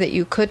teach there that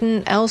you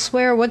couldn't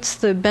elsewhere? What's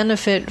the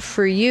benefit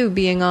for you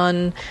being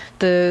on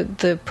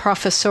the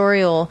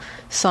professorial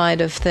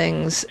side of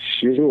things?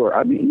 Sure.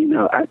 I mean,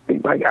 I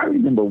think, I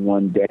remember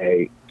one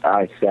day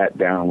I sat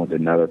down with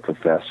another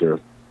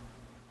professor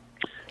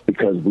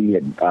because we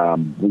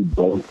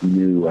both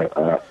knew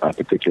a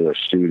particular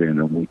student,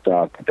 and we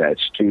thought that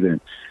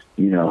student,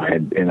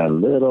 had been a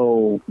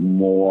little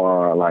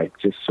more like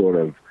just sort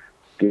of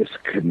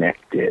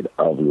disconnected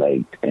of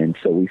late. And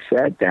so we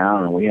sat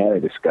down and we had a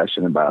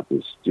discussion about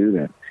this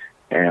student,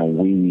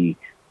 and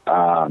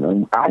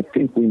I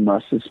think we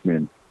must have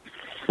spent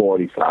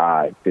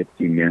 45,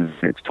 50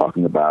 minutes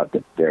talking about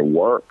their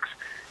works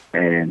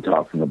and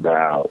talking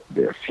about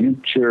their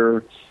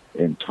future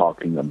and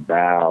talking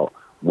about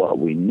what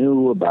we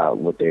knew about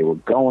what they were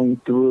going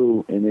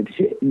through. And it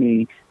hit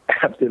me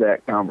after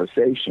that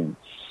conversation,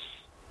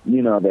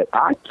 that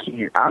I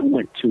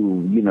went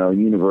to,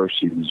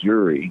 University of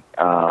Missouri,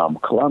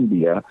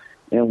 Columbia,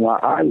 and while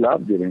I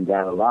loved it and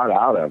got a lot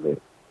out of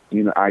it,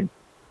 I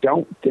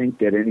don't think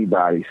that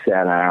anybody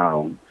sat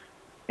down.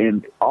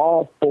 In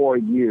all 4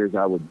 years,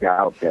 I would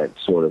doubt that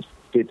sort of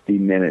 50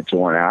 minutes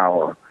or an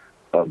hour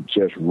of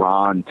just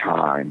Ron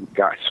time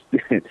got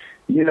spent,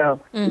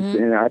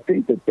 and I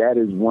think that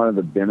is one of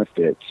the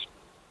benefits,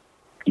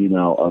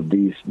 of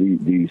these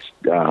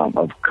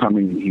of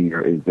coming here,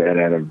 is that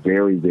at a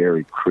very,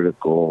 very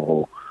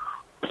critical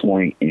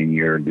point in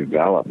your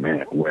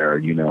development where,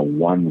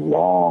 one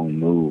wrong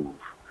move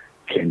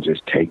can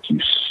just take you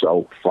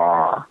so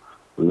far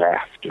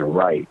left or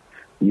right,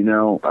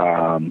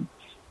 that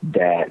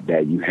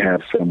you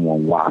have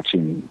someone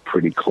watching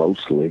pretty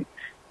closely.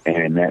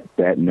 And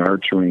that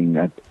nurturing,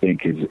 I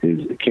think,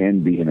 can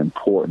be an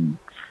important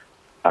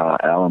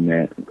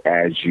element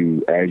as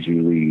you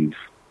leave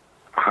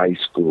high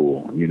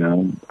school.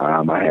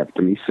 I have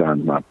 3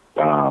 sons,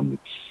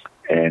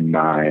 and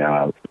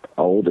my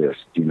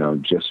oldest,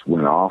 just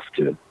went off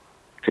to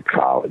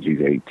college. He's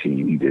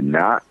 18. He did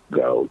not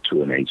go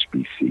to an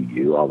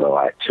HBCU, although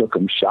I took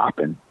him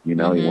shopping. He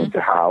went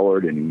to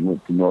Howard and he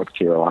went to North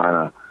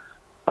Carolina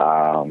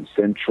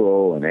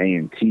Central and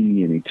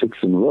A&T, and he took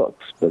some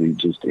looks, but he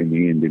just in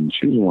the end didn't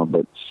choose one.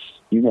 But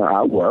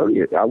I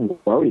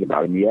worried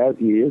about him. He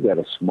is at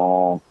a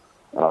small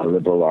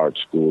liberal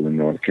arts school in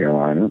North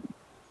Carolina,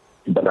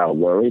 but I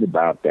worried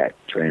about that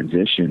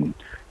transition,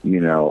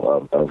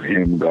 of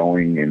him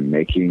going and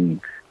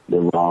making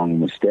the wrong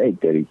mistake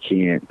that he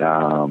can't,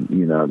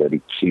 that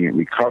he can't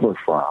recover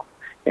from,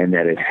 and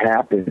that it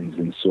happens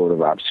in sort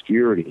of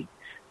obscurity,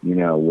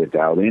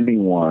 without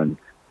anyone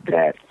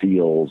that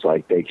feels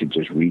like they can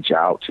just reach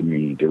out to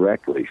me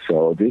directly.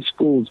 So these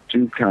schools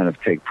do kind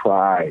of take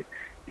pride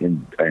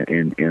in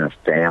a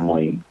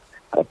family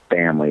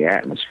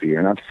atmosphere,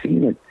 and I've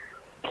seen it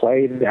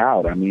played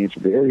out. I mean, it's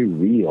very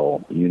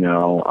real,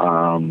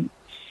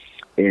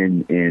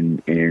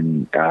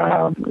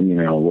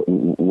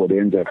 what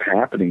ends up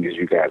happening is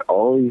you got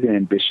all these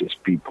ambitious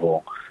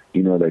people,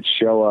 that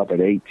show up at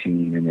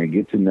 18 and they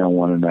get to know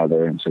one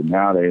another. And so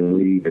now they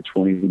leave at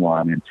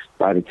 21. And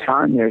by the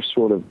time they're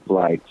sort of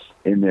like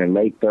in their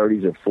late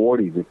 30s or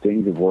 40s, if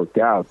things have worked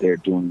out, they're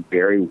doing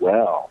very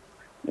well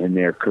in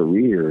their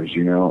careers,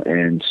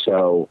 And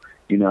so,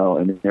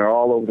 and they're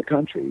all over the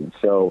country. And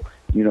so,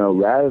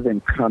 rather than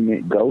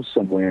go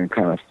somewhere and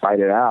kind of fight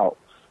it out,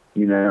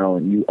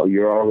 and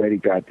you're already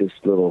got this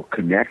little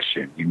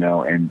connection,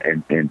 and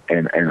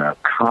a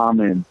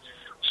common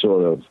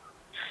sort of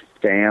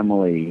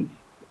family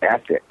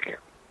ethic,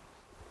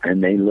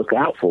 and they look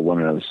out for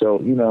one another. So,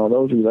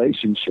 those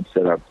relationships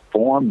that are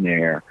formed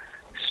there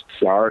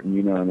start,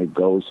 and it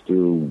goes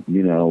through,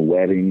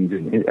 weddings.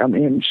 And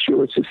I'm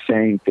sure it's the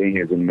same thing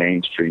as a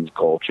mainstream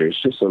culture. It's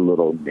just a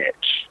little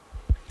niche.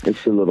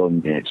 It's a little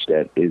niche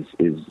that gives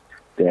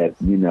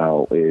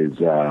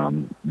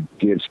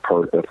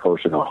a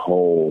person a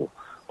whole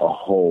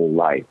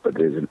life, but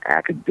there's an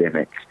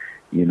academic,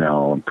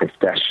 and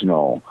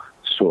professional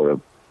sort of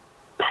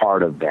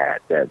part of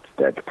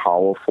that's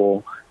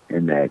powerful,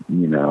 and that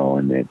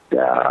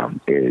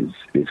is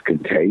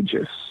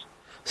contagious.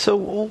 So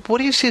what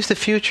do you see as the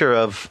future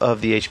of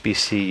the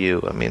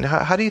HBCU? I mean,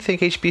 how do you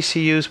think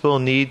HBCUs will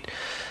need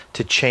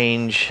to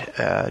change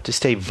to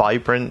stay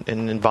vibrant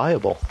and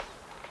viable?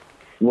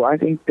 Well, I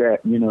think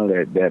that,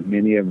 that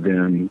many of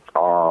them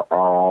are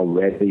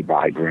already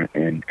vibrant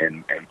and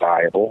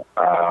viable.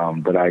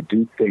 But I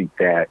do think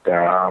that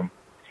some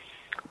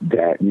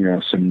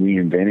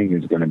reinventing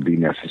is going to be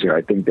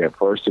necessary. I think that,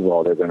 first of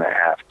all, they're going to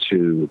have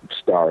to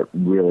start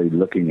really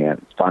looking at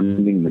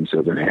funding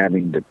themselves and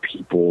having the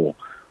people,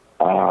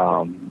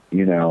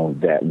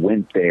 that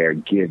went there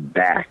give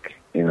back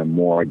in a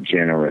more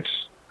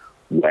generous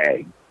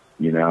way.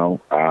 They're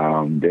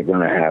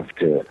going to have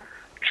to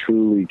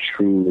truly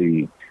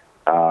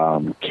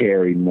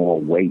carry more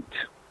weight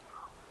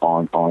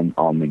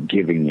on the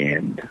giving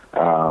end.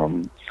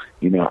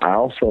 I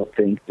also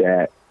think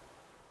that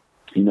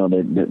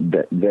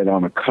that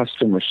on a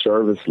customer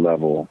service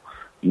level,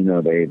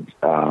 they've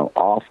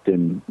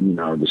often,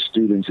 the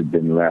students have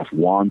been left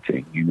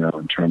wanting,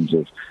 in terms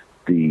of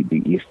the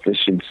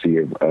efficiency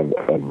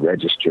of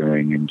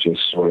registering and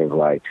just sort of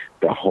like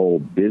the whole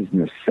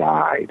business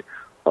side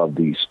of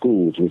these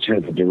schools, which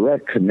has a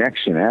direct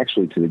connection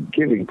actually to the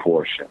giving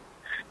portion.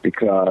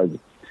 Because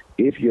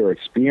if you're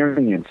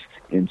experienced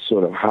in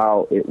sort of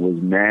how it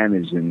was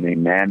managed and they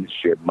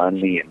managed your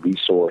money and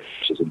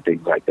resources and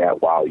things like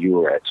that while you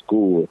were at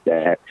school, if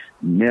that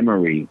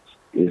memory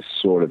is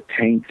sort of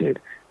tainted,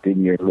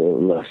 then you're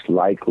less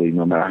likely,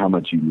 no matter how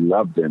much you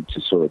love them,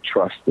 to sort of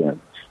trust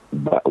them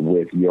but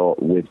with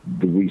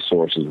the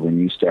resources when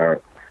you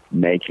start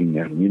making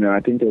them. I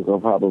think they'll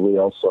probably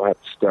also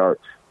have to start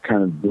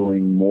kind of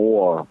doing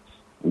more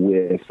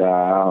with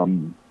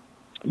online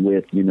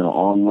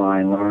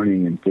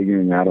learning and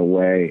figuring out a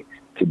way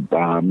to,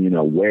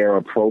 where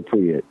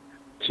appropriate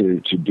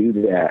to do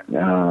that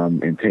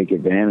and take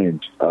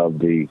advantage of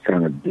the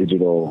kind of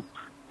digital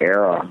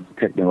era,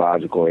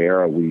 technological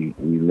era we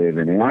live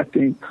in. And I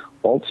think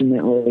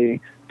ultimately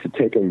to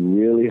take a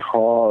really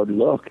hard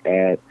look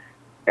at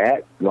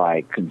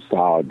like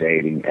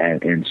consolidating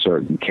in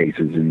certain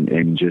cases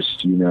and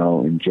just,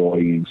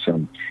 enjoying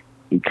some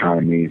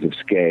economies of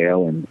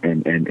scale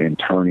and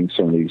turning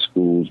some of these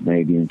schools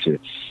maybe into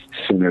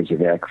centers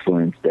of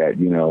excellence that,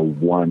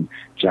 one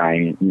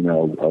giant,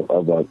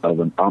 of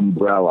an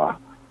umbrella,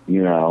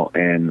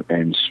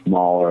 and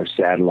smaller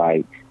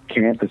satellite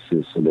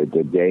campuses so that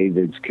the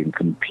Davids can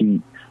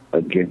compete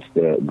against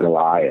the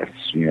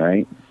Goliaths,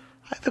 right?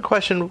 I have a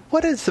question.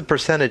 What is the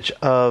percentage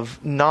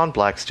of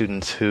non-black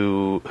students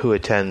who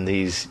attend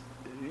these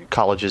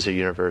colleges or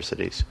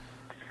universities?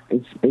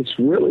 It's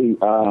really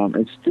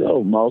it's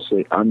still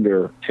mostly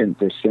under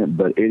 10%,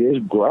 but it is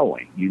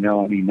growing.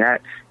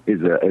 That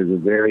is a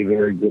very,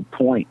 very good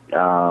point,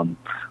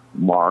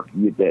 Mark.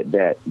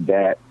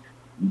 That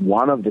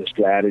one of the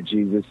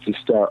strategies is to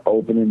start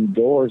opening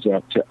doors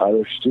up to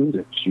other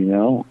students.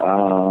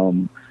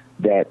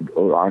 That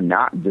are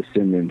not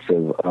descendants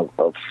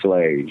of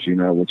slaves.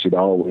 Which had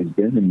always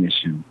been the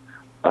mission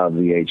of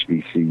the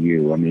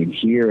HBCU.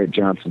 Here at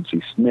Johnson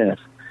C. Smith,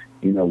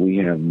 we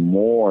have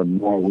more and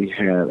more. We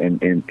have,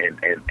 and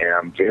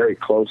I'm very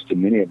close to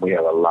many of them. We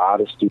have a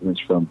lot of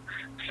students from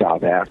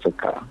South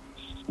Africa.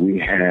 We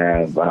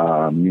have,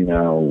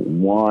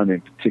 one in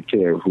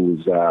particular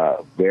who's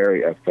a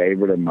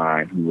favorite of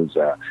mine, who was,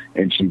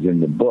 and she's in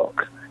the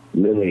book,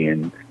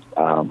 Lillian,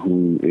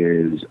 who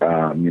is,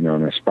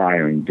 an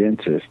aspiring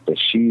dentist, but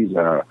she's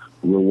a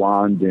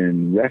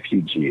Rwandan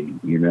refugee,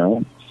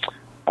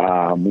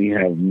 we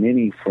have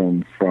many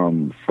from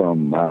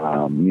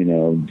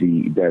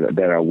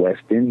that are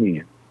West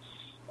Indian,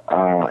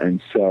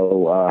 and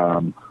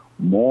so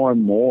more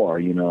and more,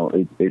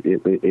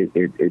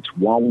 it's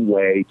one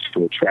way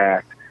to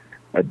attract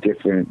a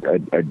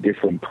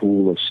different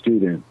pool of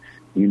students,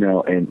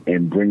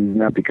 and bring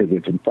them up, because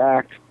if in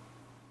fact,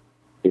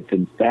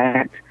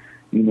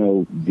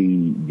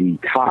 the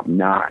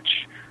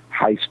top-notch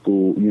high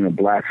school,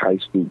 black high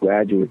school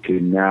graduate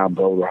can now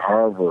go to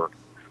Harvard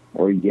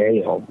or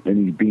Yale,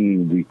 and he's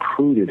being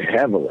recruited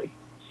heavily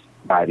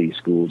by these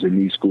schools, and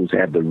these schools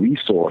have the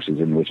resources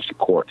in which to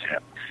court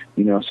him.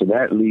 So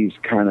that leaves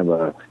kind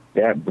of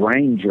that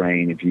brain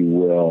drain, if you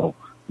will,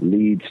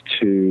 leads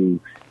to,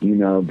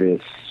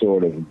 this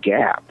sort of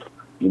gap,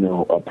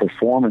 a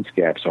performance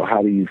gap. So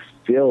how do you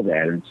fill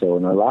that? And so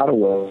in a lot of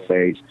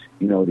ways,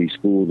 these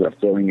schools are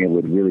filling it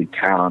with really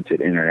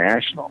talented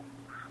international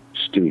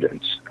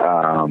students.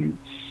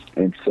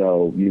 And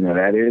so,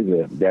 that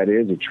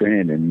is a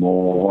trend, and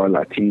more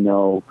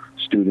Latino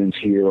students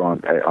here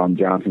on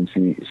Johnson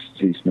C.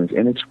 Smith,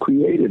 and it's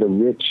created a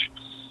rich,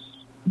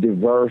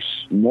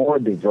 more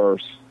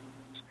diverse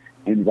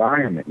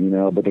environment,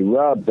 But the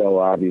rub, though,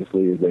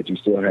 obviously, is that you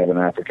still have an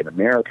African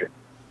American,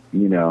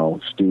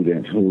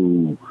 student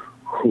who,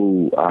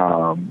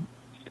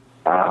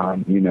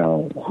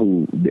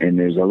 and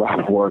there's a lot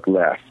of work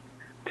left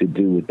to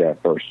do with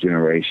that first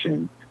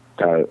generation,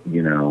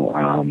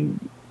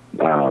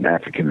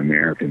 African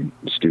American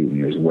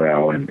student as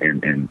well,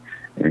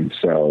 and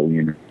so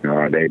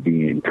are they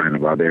being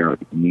are their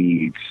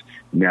needs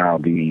now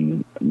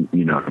being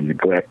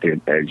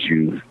neglected as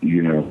you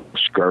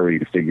scurry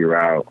to figure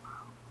out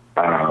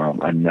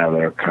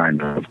another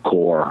kind of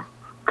core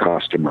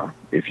customer,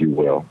 if you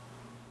will.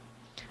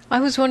 I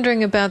was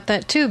wondering about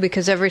that too,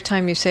 because every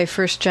time you say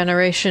first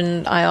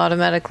generation, I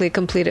automatically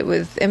complete it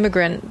with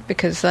immigrant,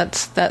 because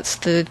that's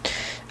the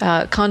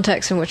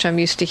context in which I'm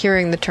used to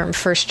hearing the term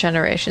first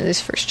generation,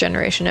 these first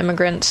generation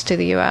immigrants to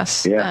the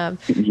U.S. Yeah.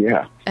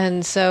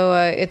 And so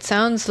it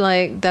sounds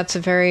like that's a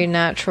very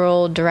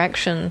natural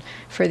direction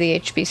for the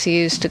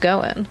HBCUs to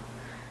go in.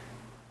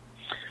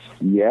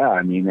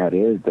 Yeah,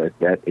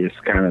 that is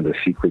kind of the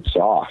secret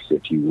sauce,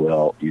 if you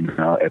will,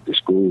 at the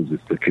schools.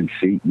 It's the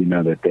conceit,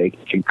 that they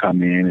can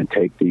come in and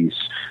take these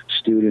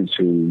students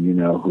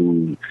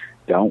who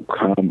don't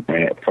come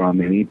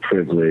from any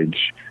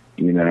privilege,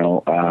 you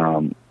know,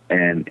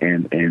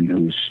 and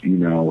whose, you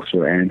know,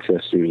 sort of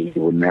ancestors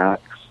were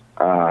not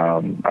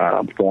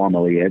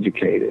formally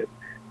educated.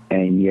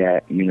 And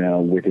yet, you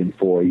know, within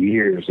 4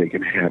 years, they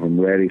can have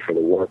them ready for the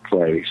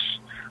workplace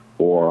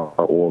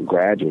or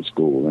graduate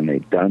school, and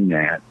they've done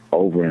that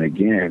over and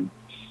again.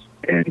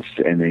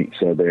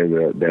 So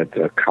they're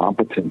the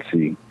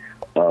competency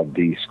of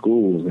these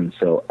schools, and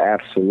so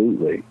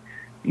absolutely,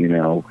 you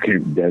know,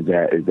 is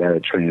that a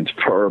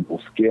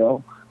transferable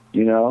skill?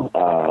 You know,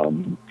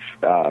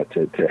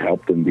 to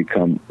help them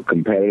become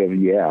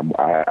competitive? Yeah,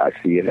 I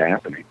see it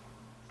happening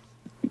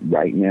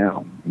right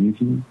now.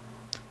 Mm-hmm.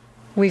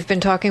 We've been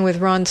talking with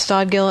Ron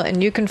Stodgill,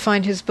 and you can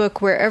find his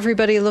book, Where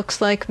Everybody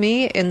Looks Like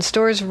Me, in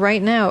stores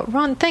right now.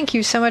 Ron, thank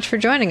you so much for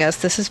joining us.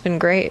 This has been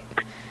great.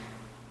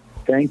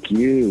 Thank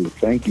you.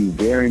 Thank you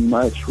very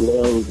much,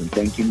 Rose, and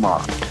thank you,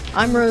 Mark.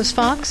 I'm Rose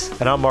Fox.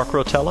 And I'm Mark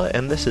Rotella,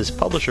 and this is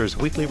Publishers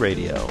Weekly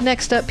Radio.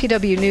 Next up,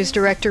 PW News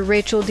Director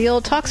Rachel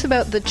Deahl talks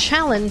about the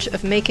challenge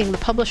of making the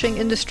publishing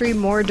industry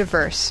more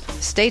diverse.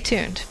 Stay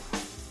tuned.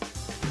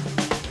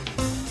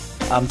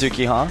 I'm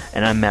Dookie Ha.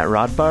 And I'm Matt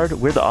Rodbard.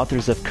 We're the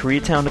authors of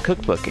Koreatown, a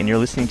Cookbook, and you're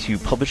listening to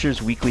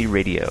Publishers Weekly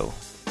Radio.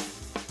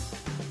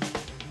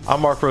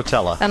 I'm Mark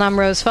Rotella. And I'm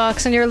Rose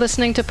Fox, and you're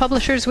listening to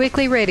Publishers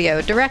Weekly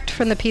Radio, direct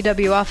from the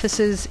PW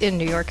offices in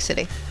New York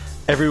City.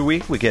 Every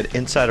week we get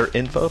insider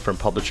info from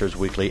Publishers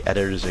Weekly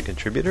editors and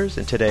contributors,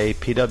 and today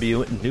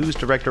PW News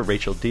Director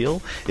Rachel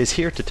Deahl is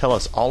here to tell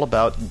us all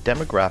about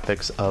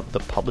demographics of the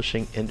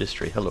publishing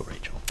industry. Hello,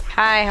 Rachel.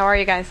 Hi, how are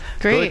you guys?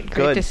 Great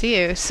to see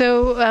you.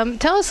 So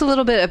tell us a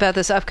little bit about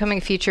this upcoming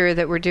feature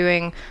that we're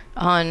doing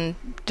on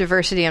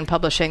diversity in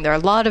publishing. There are a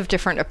lot of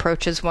different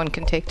approaches one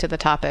can take to the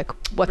topic.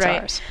 What's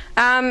ours?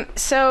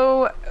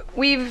 So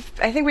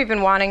I think we've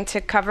been wanting to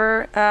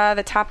cover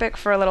the topic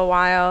for a little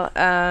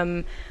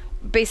while.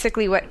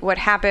 Basically, what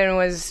happened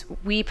was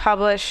we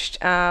published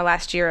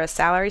last year a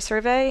salary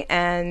survey,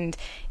 and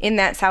in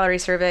that salary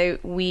survey,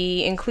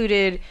 we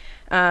included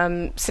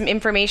some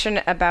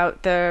information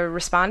about the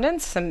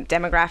respondents, some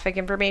demographic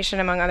information,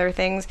 among other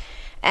things.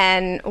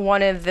 And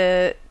one of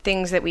the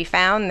things that we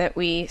found that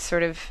we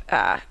sort of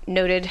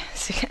noted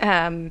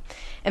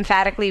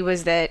emphatically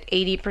was that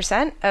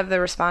 80% of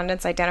the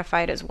respondents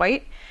identified as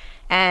white.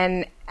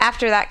 And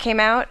after that came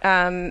out,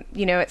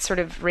 it sort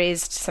of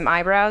raised some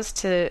eyebrows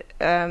to,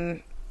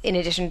 in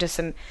addition to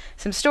some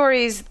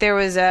stories, there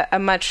was a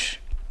much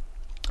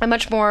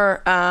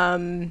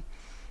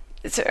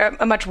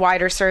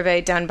wider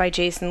survey done by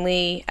Jason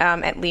Lee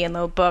at Lee &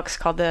 Loeb Books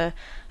called the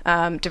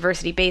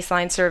Diversity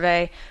Baseline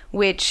Survey,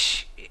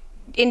 which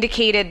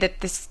indicated that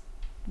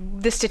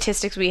the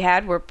statistics we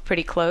had were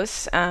pretty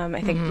close.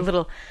 I think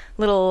a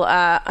little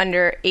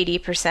under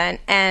 80%,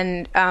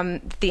 and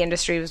the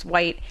industry was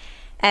white.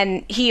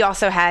 And he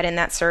also had in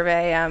that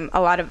survey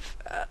a lot of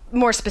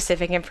more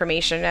specific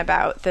information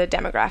about the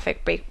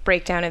demographic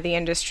breakdown of the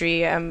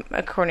industry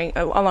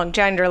along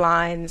gender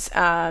lines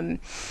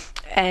and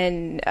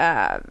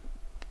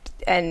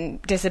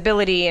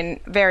disability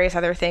and various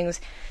other things.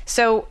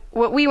 So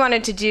what we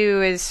wanted to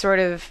do is sort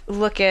of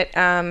look at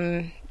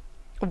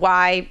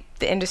why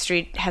the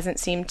industry hasn't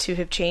seemed to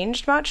have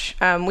changed much.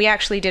 We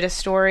actually did a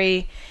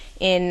story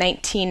in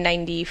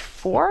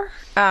 1994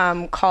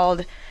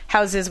 called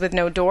Houses with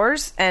No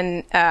Doors,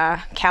 and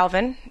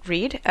Calvin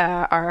Reed,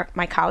 our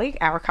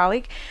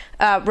colleague,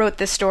 wrote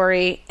this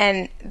story,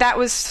 and that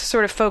was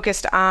sort of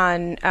focused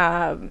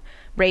on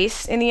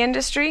race in the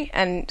industry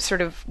and sort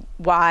of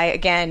why,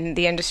 again,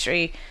 the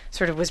industry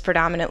sort of was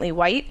predominantly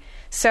white.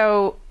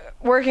 So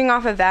working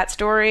off of that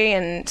story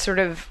and sort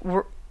of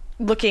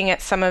looking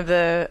at some of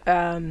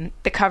the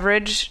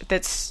coverage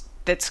that's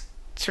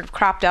sort of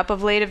cropped up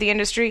of late of the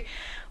industry,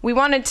 we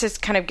wanted to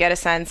kind of get a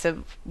sense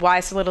of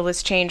why so little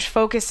has changed,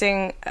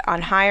 focusing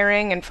on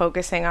hiring and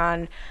focusing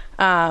on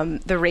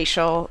the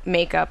racial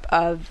makeup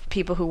of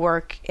people who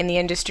work in the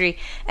industry.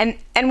 And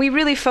we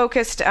really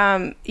focused,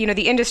 the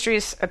industry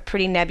is a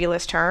pretty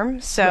nebulous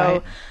term.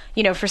 So,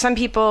 right. For some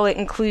people it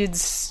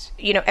includes,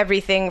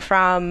 everything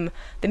from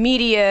the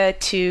media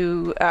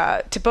to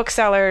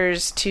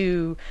booksellers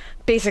to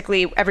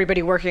basically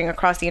everybody working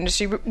across the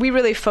industry. We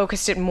really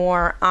focused it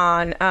more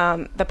on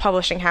the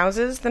publishing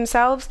houses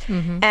themselves.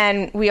 Mm-hmm.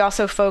 And we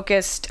also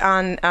focused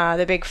on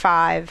the Big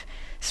Five,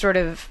 sort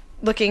of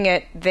looking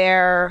at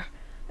the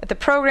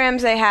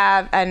programs they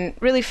have and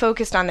really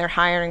focused on their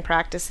hiring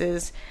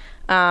practices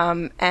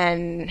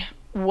and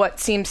what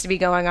seems to be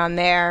going on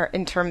there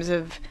in terms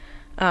of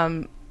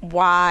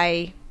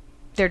why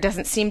there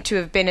doesn't seem to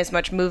have been as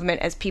much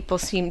movement as people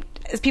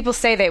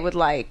say they would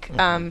like.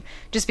 Mm-hmm.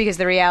 Just because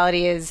the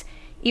reality is,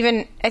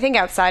 even I think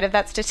outside of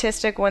that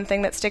statistic, one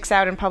thing that sticks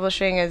out in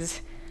publishing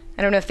is,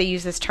 I don't know if they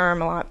use this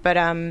term a lot, but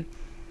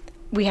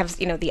we have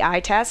the eye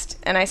test,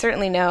 and I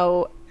certainly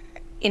know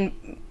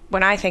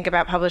when I think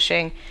about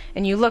publishing,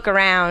 and you look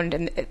around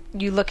and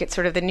you look at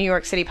sort of the New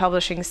York City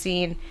publishing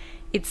scene,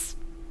 it's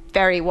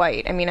very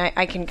white. I mean,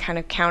 I can kind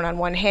of count on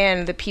one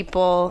hand the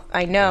people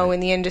I know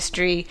in the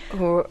industry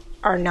who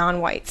are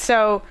non-white.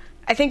 So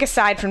I think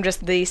aside from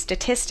just the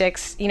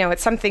statistics,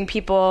 it's something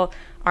people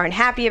are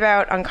unhappy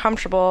about,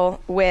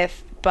 uncomfortable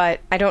with, but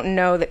I don't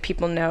know that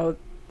people know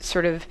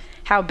sort of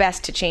how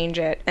best to change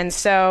it. And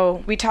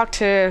so we talked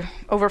to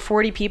over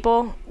 40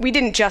 people. We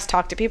didn't just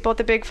talk to people at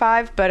the Big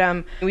Five,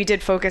 but we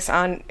did focus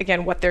on,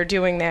 again, what they're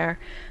doing there.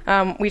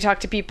 We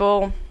talked to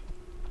people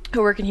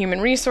who work in human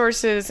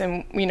resources,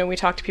 and, we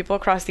talked to people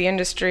across the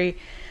industry.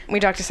 We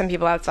talked to some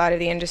people outside of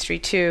the industry,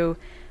 too,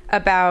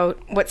 about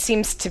what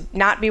seems to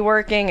not be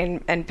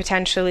working and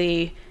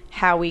potentially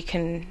how we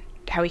can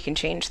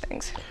change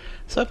things.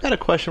 So I've got a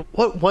question.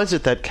 What was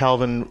it that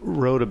Calvin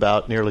wrote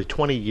about nearly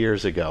 20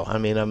 years ago? I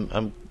mean,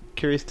 I'm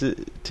curious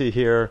to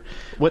hear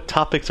what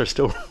topics are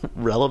still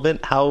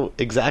relevant, how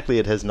exactly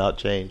it has not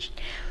changed.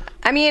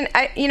 I mean,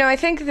 I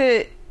think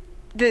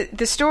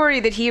the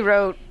story that he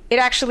wrote, it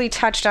actually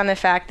touched on the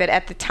fact that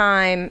at the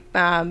time,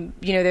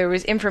 there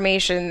was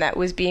information that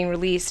was being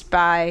released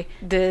by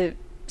the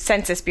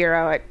Census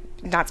Bureau,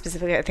 not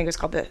specifically, I think it was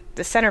called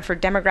the Center for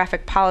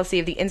Demographic Policy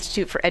of the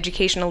Institute for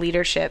Educational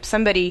Leadership.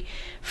 Somebody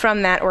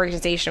from that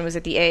organization was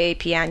at the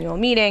AAP annual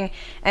meeting,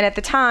 and at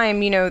the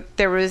time,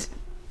 there was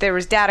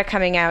data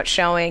coming out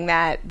showing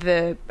that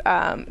the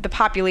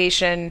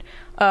population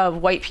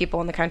of white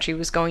people in the country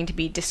was going to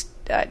be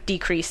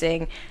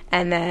decreasing,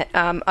 and that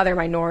other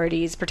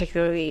minorities,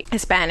 particularly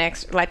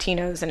Hispanics,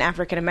 Latinos, and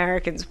African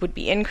Americans, would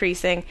be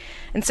increasing.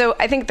 And so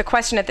I think the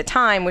question at the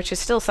time, which is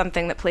still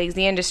something that plagues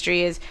the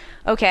industry, is,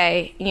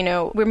 okay,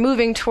 we're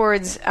moving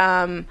towards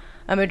a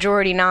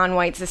majority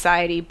non-white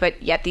society,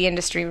 but yet the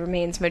industry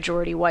remains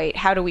majority white.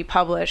 How do we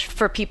publish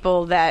for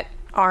people that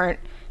aren't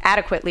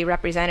adequately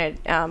represented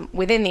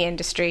within the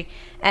industry?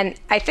 And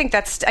I think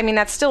that's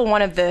still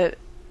one of the,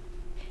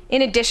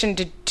 in addition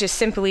to just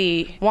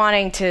simply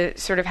wanting to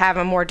sort of have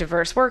a more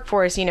diverse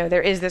workforce, there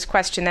is this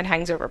question that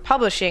hangs over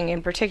publishing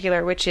in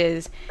particular, which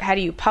is, how do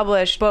you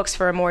publish books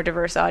for a more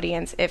diverse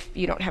audience if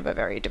you don't have a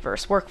very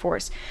diverse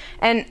workforce?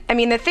 And I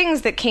mean, the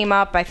things that came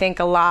up, I think,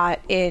 a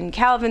lot in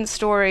Calvin's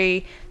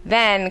story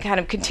then kind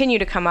of continue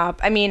to come up.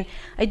 I mean,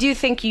 I do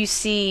think you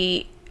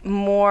see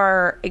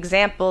more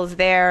examples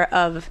there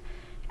of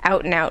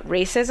out and out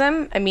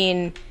racism. I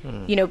mean,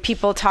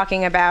 people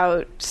talking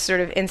about sort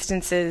of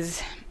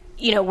instances,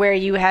 where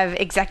you have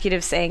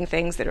executives saying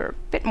things that are a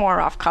bit more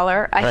off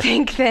color, I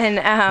think,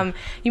 than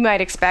you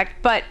might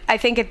expect. But I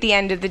think at the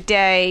end of the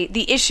day,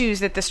 the issues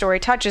that the story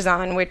touches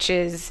on, which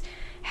is,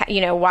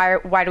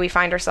 why do we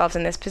find ourselves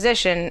in this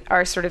position,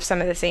 are sort of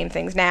some of the same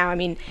things now. I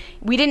mean,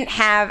 we didn't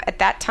have at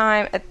that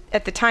time,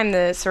 at the time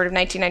the sort of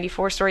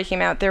 1994 story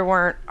came out, there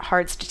weren't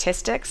hard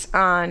statistics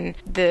on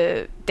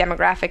the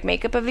demographic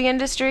makeup of the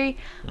industry.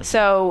 Mm-hmm.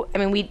 So, I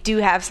mean, we do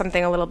have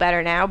something a little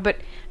better now. But,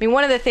 I mean,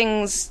 one of the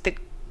things that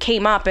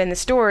came up in the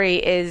story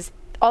is,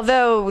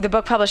 although the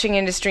book publishing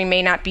industry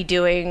may not be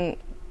doing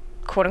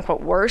quote unquote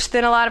worse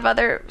than a lot of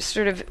other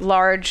sort of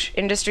large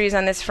industries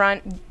on this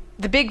front,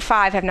 the Big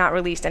Five have not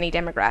released any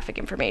demographic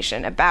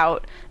information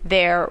about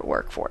their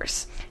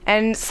workforce.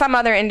 And some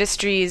other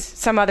industries,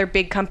 some other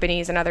big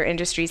companies and other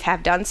industries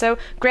have done so.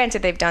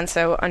 Granted, they've done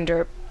so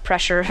under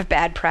pressure of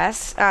bad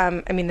press.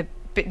 I mean,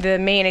 the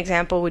main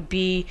example would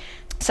be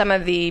some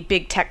of the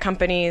big tech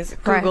companies,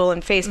 Google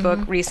and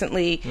Facebook,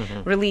 recently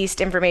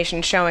released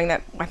information showing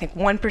that I think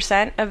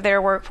 1% of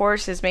their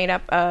workforce is made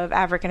up of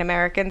African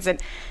Americans.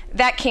 And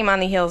that came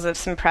on the heels of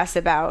some press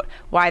about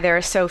why there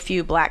are so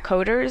few black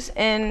coders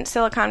in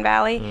Silicon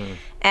Valley.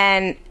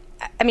 And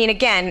I mean,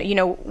 again,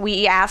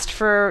 we asked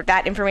for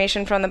that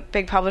information from the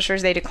big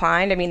publishers. They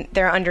declined. I mean,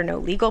 they're under no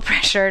legal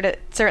pressure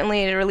to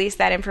release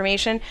that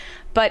information,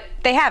 but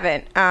they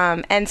haven't.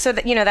 And so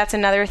that, that's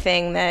another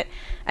thing that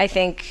I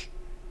think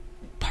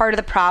part of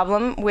the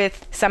problem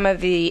with some of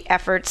the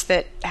efforts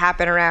that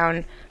happen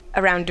around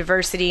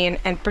diversity,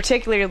 and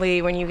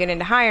particularly when you get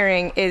into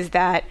hiring, is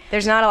that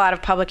there's not a lot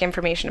of public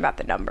information about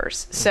the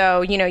numbers.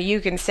 So, you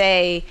can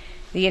say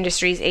the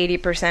industry's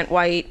 80%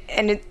 white,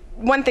 and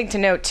one thing to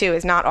note, too,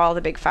 is not all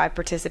the Big Five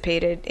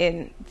participated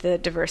in the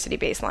diversity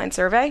baseline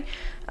survey.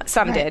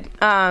 Some did.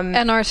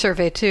 And our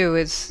survey, too,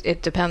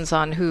 it depends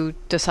on who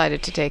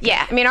decided to take it.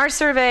 Yeah. I mean, our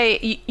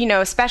survey,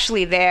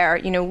 especially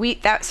there,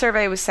 that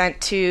survey was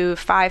sent to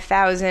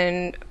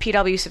 5,000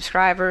 PW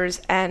subscribers,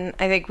 and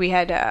I think we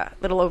had a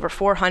little over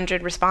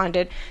 400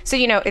 responded. So,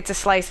 it's a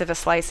slice of a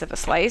slice of a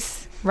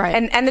slice.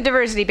 Right. And the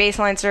diversity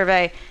baseline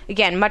survey,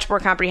 again, much more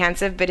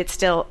comprehensive, but it's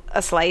still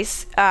a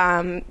slice,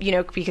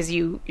 because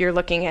you're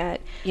looking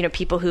at,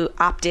 people who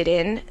opted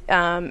in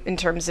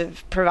terms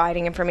of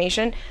providing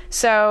information.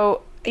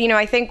 So,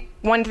 I think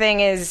one thing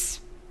is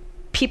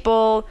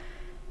people,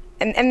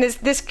 and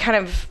this kind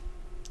of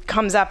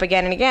comes up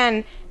again and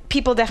again,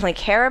 people definitely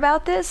care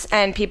about this,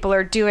 and people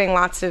are doing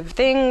lots of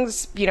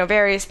things,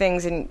 various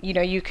things, and,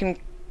 you can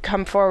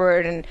come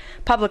forward and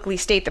publicly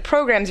state the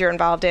programs you're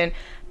involved in,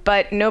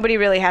 but nobody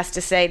really has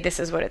to say this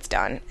is what it's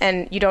done.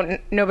 And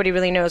nobody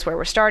really knows where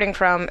we're starting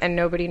from, and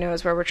nobody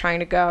knows where we're trying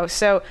to go.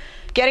 So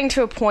getting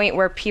to a point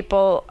where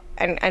people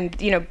and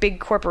big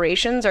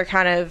corporations are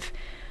kind of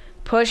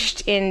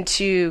pushed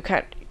into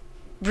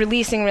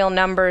releasing real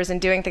numbers and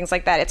doing things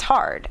like that, it's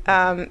hard.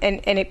 And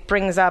it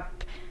brings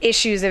up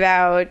issues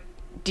about,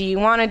 do you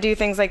want to do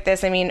things like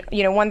this? I mean,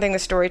 one thing the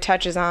story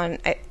touches on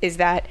is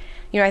that,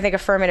 I think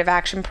affirmative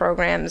action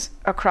programs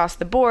across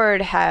the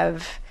board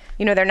have,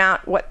 they're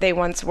not what they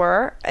once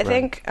were, I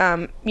think,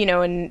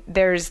 and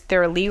there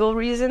are legal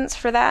reasons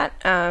for that.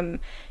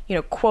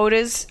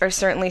 Quotas are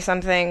certainly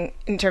something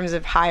in terms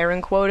of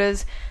hiring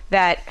quotas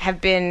that have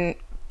been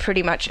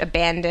pretty much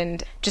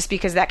abandoned just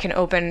because that can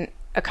open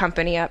a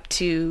company up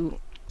to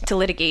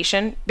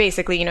litigation.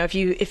 Basically,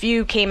 if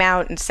you came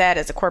out and said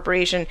as a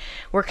corporation,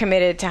 we're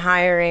committed to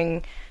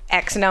hiring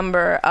X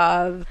number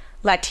of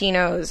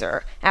Latinos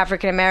or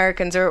African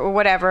Americans or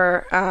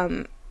whatever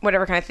kind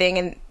of thing,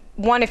 and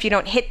if you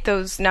don't hit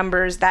those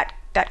numbers, that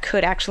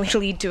could actually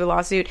lead to a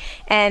lawsuit.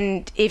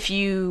 And if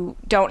you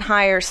don't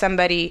hire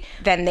somebody,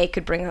 then they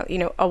could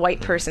bring a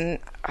white person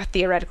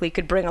theoretically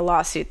could bring a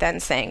lawsuit then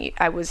saying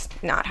I was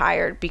not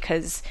hired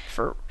because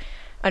for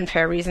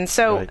unfair reasons.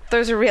 So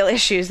those are real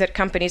issues that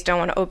companies don't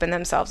want to open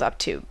themselves up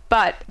to.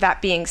 But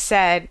that being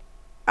said,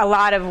 a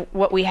lot of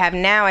what we have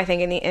now, I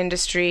think, in the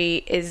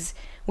industry is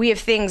we have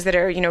things that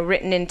are,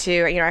 written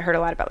into, I heard a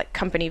lot about like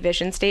company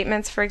vision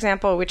statements, for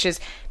example, which is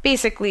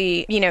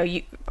basically,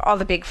 all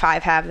the big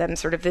five have them,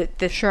 sort of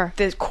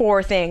the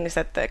core things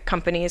that the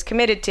company is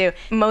committed to.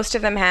 Most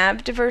of them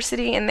have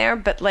diversity in there,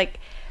 but like,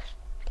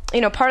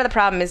 part of the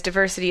problem is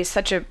diversity is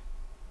such a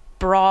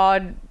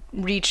broad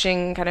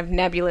reaching kind of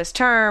nebulous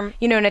term,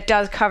 and it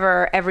does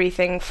cover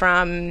everything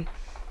from,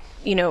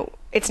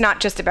 it's not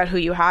just about who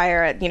you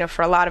hire,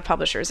 for a lot of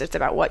publishers, it's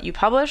about what you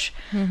publish.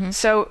 Mm-hmm.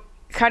 So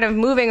kind of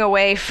moving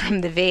away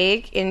from the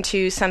vague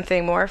into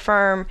something more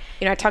firm.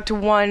 I talked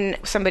to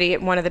somebody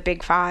at one of the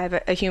big five,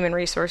 a human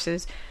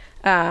resources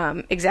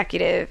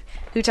executive,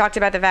 who talked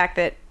about the fact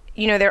that,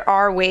 there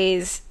are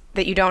ways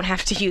that you don't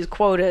have to use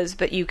quotas,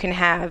 but you can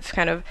have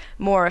kind of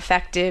more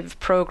effective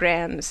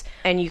programs,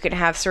 and you can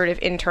have sort of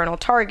internal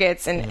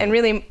targets and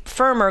really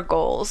firmer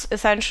goals,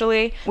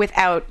 essentially,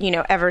 without,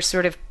 ever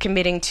sort of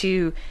committing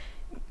to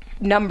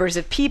numbers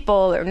of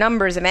people or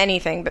numbers of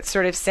anything, but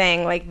sort of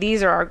saying like,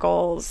 these are our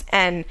goals,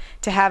 and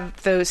to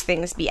have those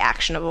things be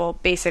actionable,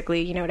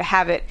 basically, to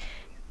have it,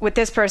 what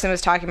this person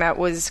was talking about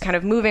was kind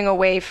of moving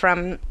away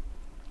from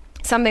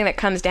something that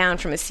comes down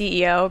from a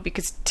CEO,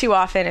 because too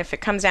often if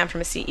it comes down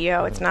from a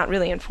CEO, it's not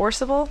really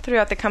enforceable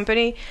throughout the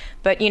company.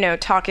 But,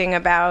 talking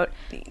about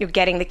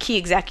getting the key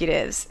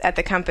executives at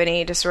the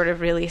company to sort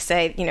of really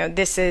say,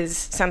 this is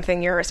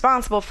something you're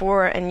responsible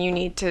for and you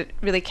need to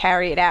really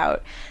carry it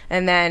out.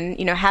 And then,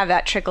 have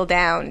that trickle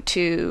down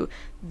to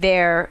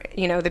their,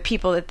 the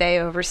people that they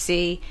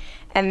oversee.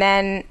 And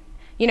then,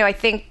 I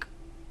think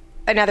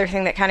another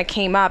thing that kind of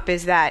came up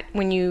is that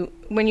when you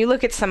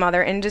look at some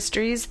other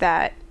industries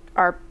that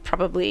are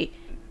probably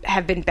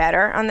have been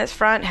better on this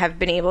front, have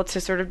been able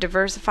to sort of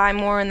diversify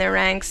more in their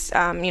ranks.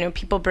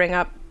 People bring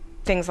up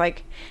things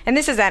like, and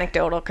this is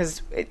anecdotal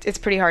because it's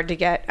pretty hard to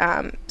get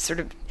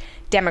sort of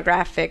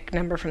demographic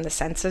number from the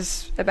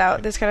census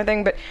about this kind of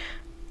thing. But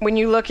when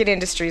you look at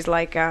industries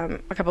like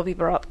a couple of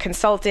people are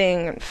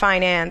consulting,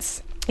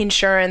 finance,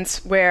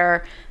 insurance,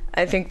 where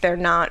I think they're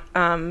not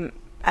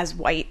as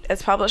white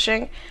as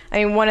publishing. I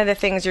mean, one of the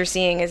things you're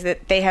seeing is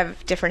that they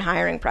have different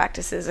hiring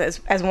practices,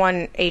 as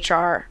one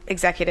HR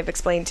executive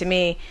explained to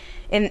me,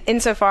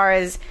 insofar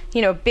as,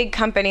 a big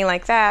company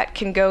like that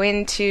can go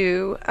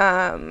into,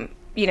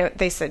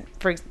 they said,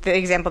 for the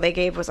example they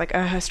gave was like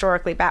a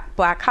historically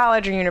black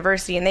college or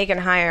university, and they can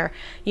hire,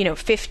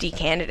 50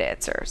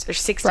 candidates or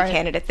 60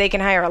 candidates. They can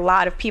hire a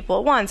lot of people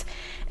at once.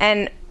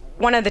 And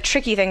one of the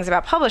tricky things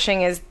about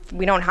publishing is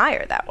we don't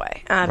hire that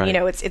way.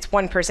 It's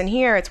one person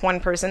here, it's one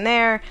person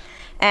there.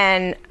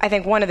 And I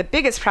think one of the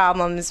biggest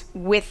problems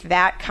with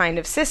that kind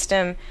of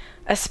system,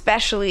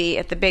 especially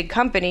at the big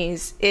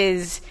companies,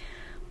 is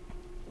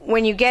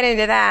when you get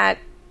into that,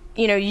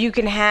 you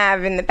can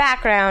have in the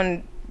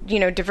background,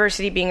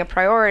 diversity being a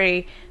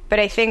priority. But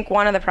I think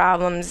one of the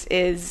problems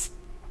is,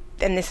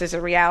 and this is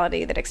a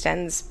reality that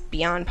extends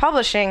beyond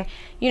publishing,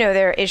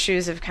 there are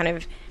issues of kind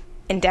of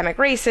endemic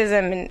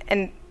racism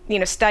and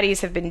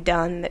studies have been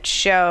done that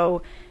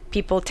show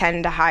people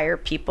tend to hire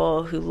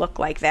people who look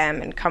like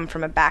them and come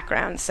from a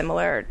background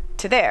similar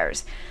to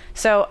theirs.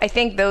 So I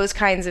think those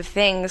kinds of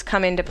things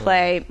come into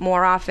play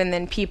more often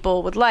than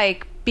people would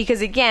like,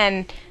 because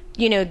again,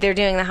 they're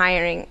doing the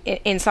hiring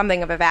in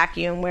something of a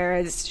vacuum,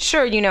 whereas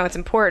sure, it's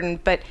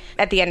important, but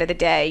at the end of the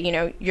day,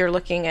 you're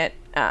looking at,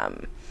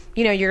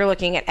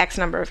 X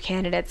number of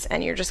candidates,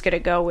 and you're just going to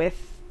go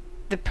with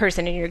the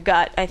person in your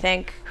gut, I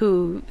think,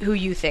 who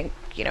you think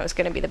is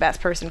going to be the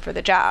best person for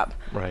the job.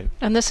 Right.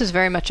 And this is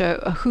very much a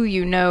who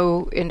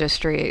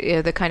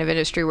industry, the kind of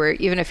industry where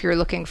even if you're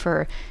looking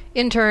for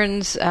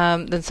interns,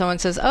 then someone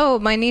says, oh,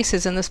 my niece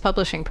is in this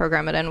publishing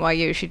program at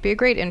NYU. She'd be a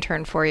great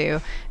intern for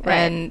you.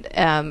 Right.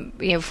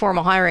 And,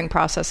 formal hiring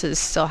processes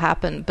still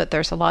happen, but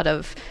there's a lot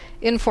of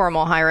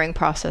informal hiring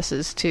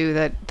processes too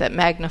that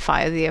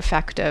magnify the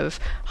effect of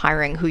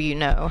hiring who you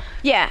know.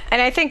 Yeah,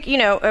 and I think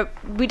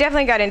we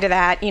definitely got into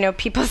that.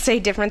 People say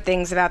different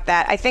things about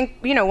that. I think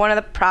one of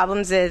the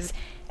problems is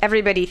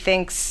everybody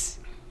thinks,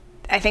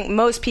 I think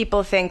most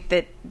people think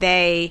that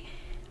they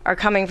are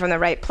coming from the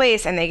right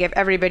place and they give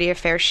everybody a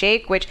fair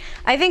shake, which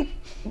I think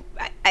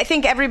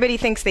everybody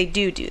thinks they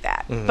do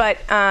that. Mm-hmm. But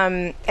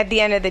at the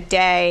end of the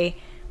day,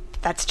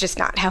 that's just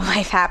not how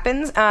life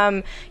happens.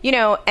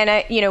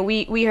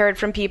 We heard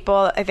from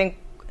people, I think,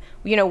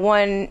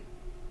 one,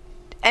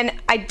 and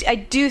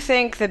I do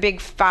think the big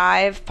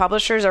 5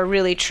 publishers are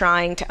really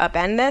trying to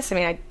upend this. I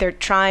mean, they're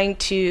trying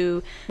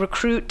to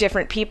recruit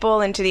different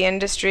people into the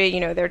industry.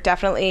 They're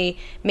definitely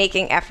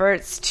making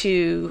efforts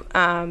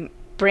to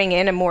bring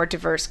in a more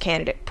diverse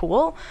candidate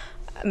pool.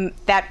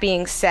 That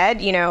being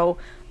said,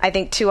 I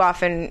think too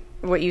often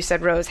what you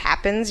said, Rose,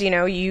 happens.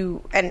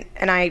 And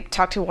I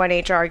talked to one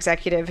HR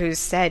executive who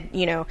said,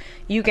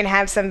 you can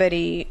have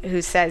somebody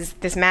who says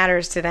this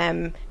matters to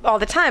them all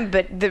the time,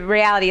 but the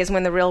reality is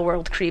when the real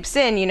world creeps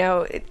in,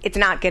 it's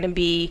not going to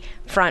be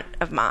front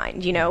of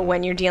mind.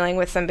 When you're dealing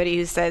with somebody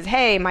who says,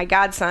 hey, my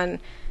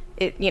godson,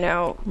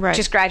 right,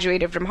 just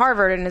graduated from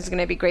Harvard and is going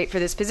to be great for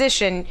this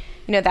position,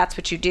 that's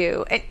what you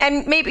do.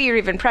 And maybe you're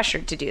even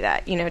pressured to do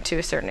that, to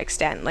a certain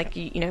extent. Like,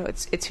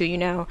 it's who you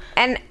know.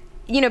 And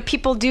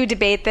people do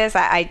debate this.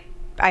 I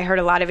heard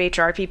a lot of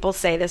HR people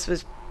say this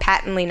was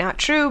patently not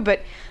true,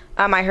 but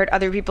I heard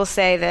other people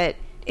say that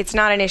it's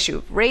not an issue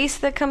of race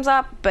that comes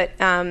up, but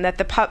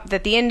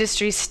that the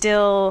industry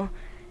still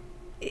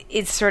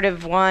is sort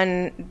of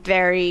one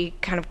very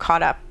kind of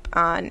caught up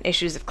on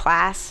issues of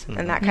class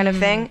and that kind of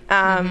thing.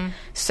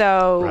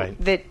 So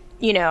right, that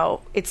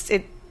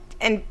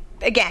and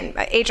again,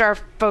 HR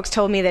folks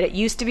told me that it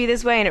used to be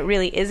this way and it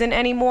really isn't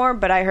anymore.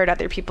 But I heard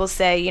other people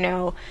say,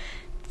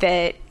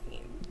 that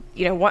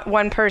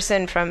one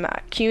person from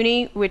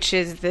CUNY, which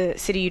is the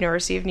City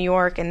University of New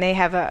York, and they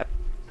have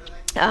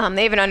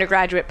an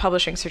undergraduate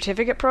publishing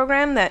certificate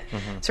program that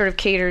sort of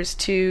caters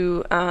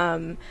to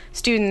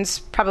students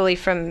probably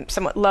from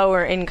somewhat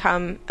lower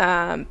income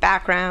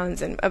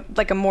backgrounds and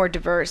like a more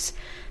diverse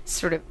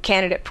sort of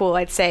candidate pool,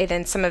 I'd say,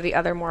 than some of the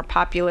other more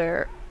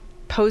popular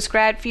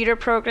post-grad feeder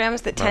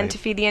programs that tend to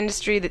feed the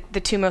industry, the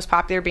 2 most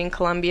popular being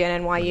Columbia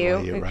and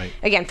NYU. Right.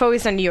 Again,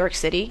 focused on New York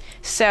City.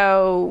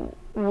 So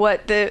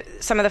what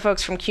some of the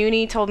folks from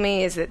CUNY told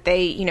me is that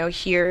they,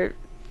 hear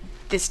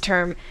this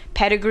term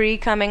pedigree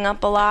coming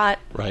up a lot.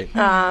 Right.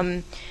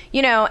 And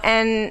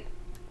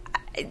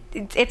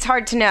it's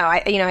hard to know.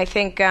 I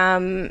think,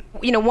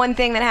 one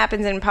thing that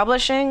happens in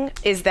publishing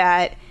is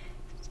that,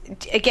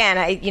 again,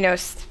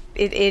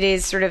 it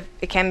is sort of,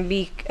 it can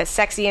be a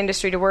sexy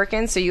industry to work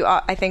in. So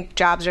I think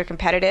jobs are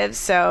competitive.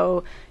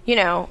 So,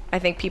 I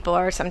think people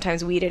are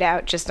sometimes weeded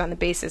out just on the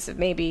basis of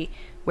maybe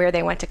where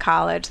they went to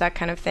college, that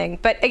kind of thing.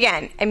 But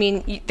again, I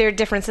mean, there are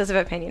differences of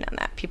opinion on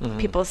that.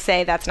 People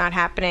say that's not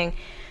happening.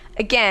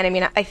 Again, I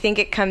mean, I think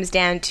it comes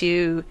down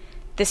to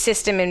the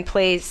system in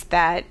place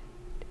that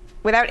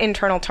without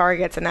internal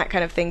targets and that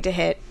kind of thing to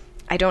hit,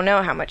 I don't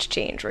know how much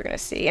change we're going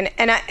to see.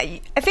 And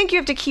I think you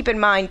have to keep in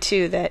mind,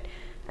 too, that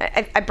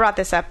I brought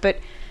this up, but,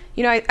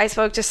 I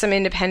spoke to some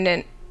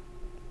independent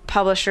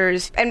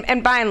publishers,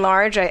 and by and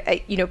large,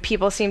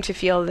 people seem to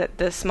feel that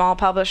the small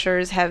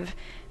publishers have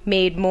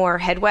made more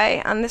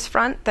headway on this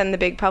front than the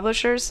big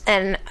publishers.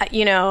 And,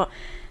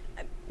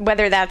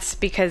 whether that's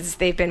because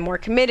they've been more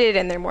committed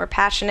and they're more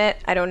passionate,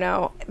 I don't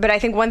know. But I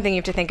think one thing you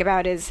have to think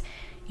about is,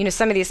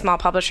 some of these small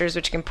publishers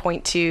which can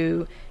point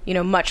to,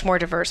 much more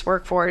diverse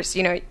workforce,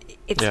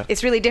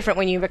 it's really different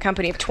when you have a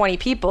company of 20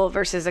 people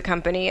versus a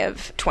company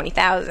of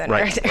 20,000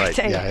 right.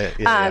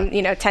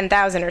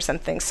 10,000 or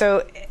something.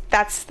 So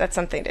that's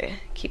something to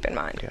keep in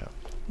mind. Yeah.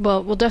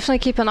 Well, we'll definitely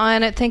keep an eye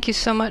on it. Thank you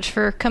so much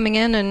for coming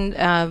in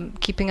and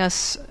keeping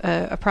us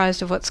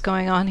apprised of what's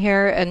going on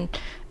here. And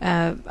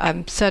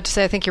I'm sad to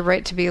say I think you're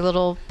right to be a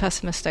little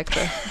pessimistic,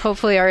 but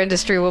hopefully our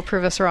industry will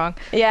prove us wrong.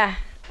 Yeah.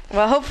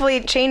 Well, hopefully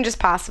change is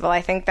possible.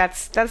 I think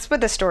that's what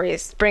the story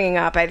is bringing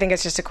up. I think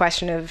it's just a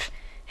question of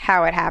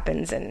how it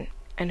happens and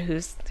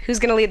who's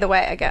going to lead the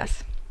way, I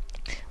guess.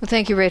 Well,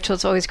 thank you, Rachel.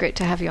 It's always great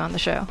to have you on the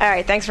show. All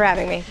right. Thanks for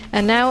having me.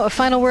 And now a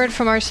final word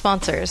from our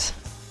sponsors.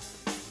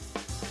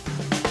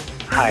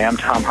 Hi, I'm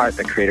Tom Hart,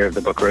 the creator of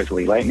the book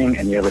Rosalie Lightning,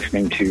 and you're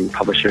listening to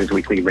Publishers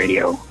Weekly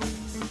Radio.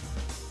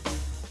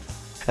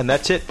 And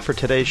that's it for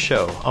today's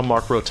show. I'm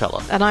Mark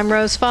Rotella. And I'm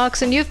Rose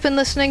Fox, and you've been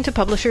listening to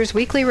Publishers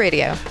Weekly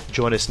Radio.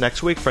 Join us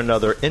next week for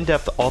another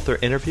in-depth author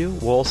interview.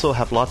 We'll also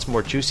have lots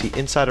more juicy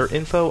insider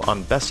info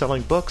on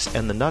best-selling books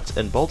and the nuts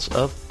and bolts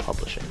of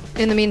publishing.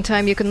 In the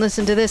meantime, you can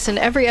listen to this and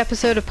every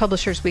episode of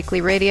Publishers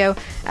Weekly Radio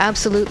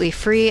absolutely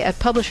free at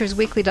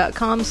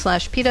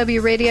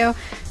publishersweekly.com/pwradio.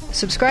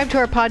 Subscribe to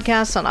our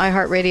podcasts on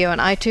iHeartRadio and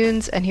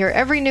iTunes, and hear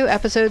every new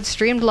episode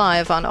streamed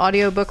live on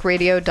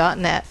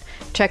audiobookradio.net.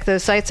 Check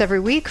those sites every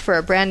week for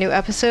a brand new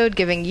episode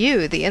giving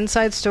you the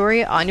inside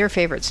story on your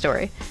favorite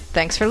story.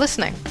 Thanks for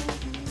listening.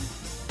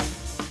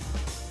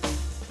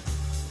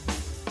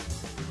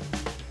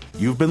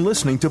 You've been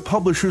listening to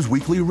Publishers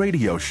Weekly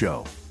Radio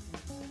Show.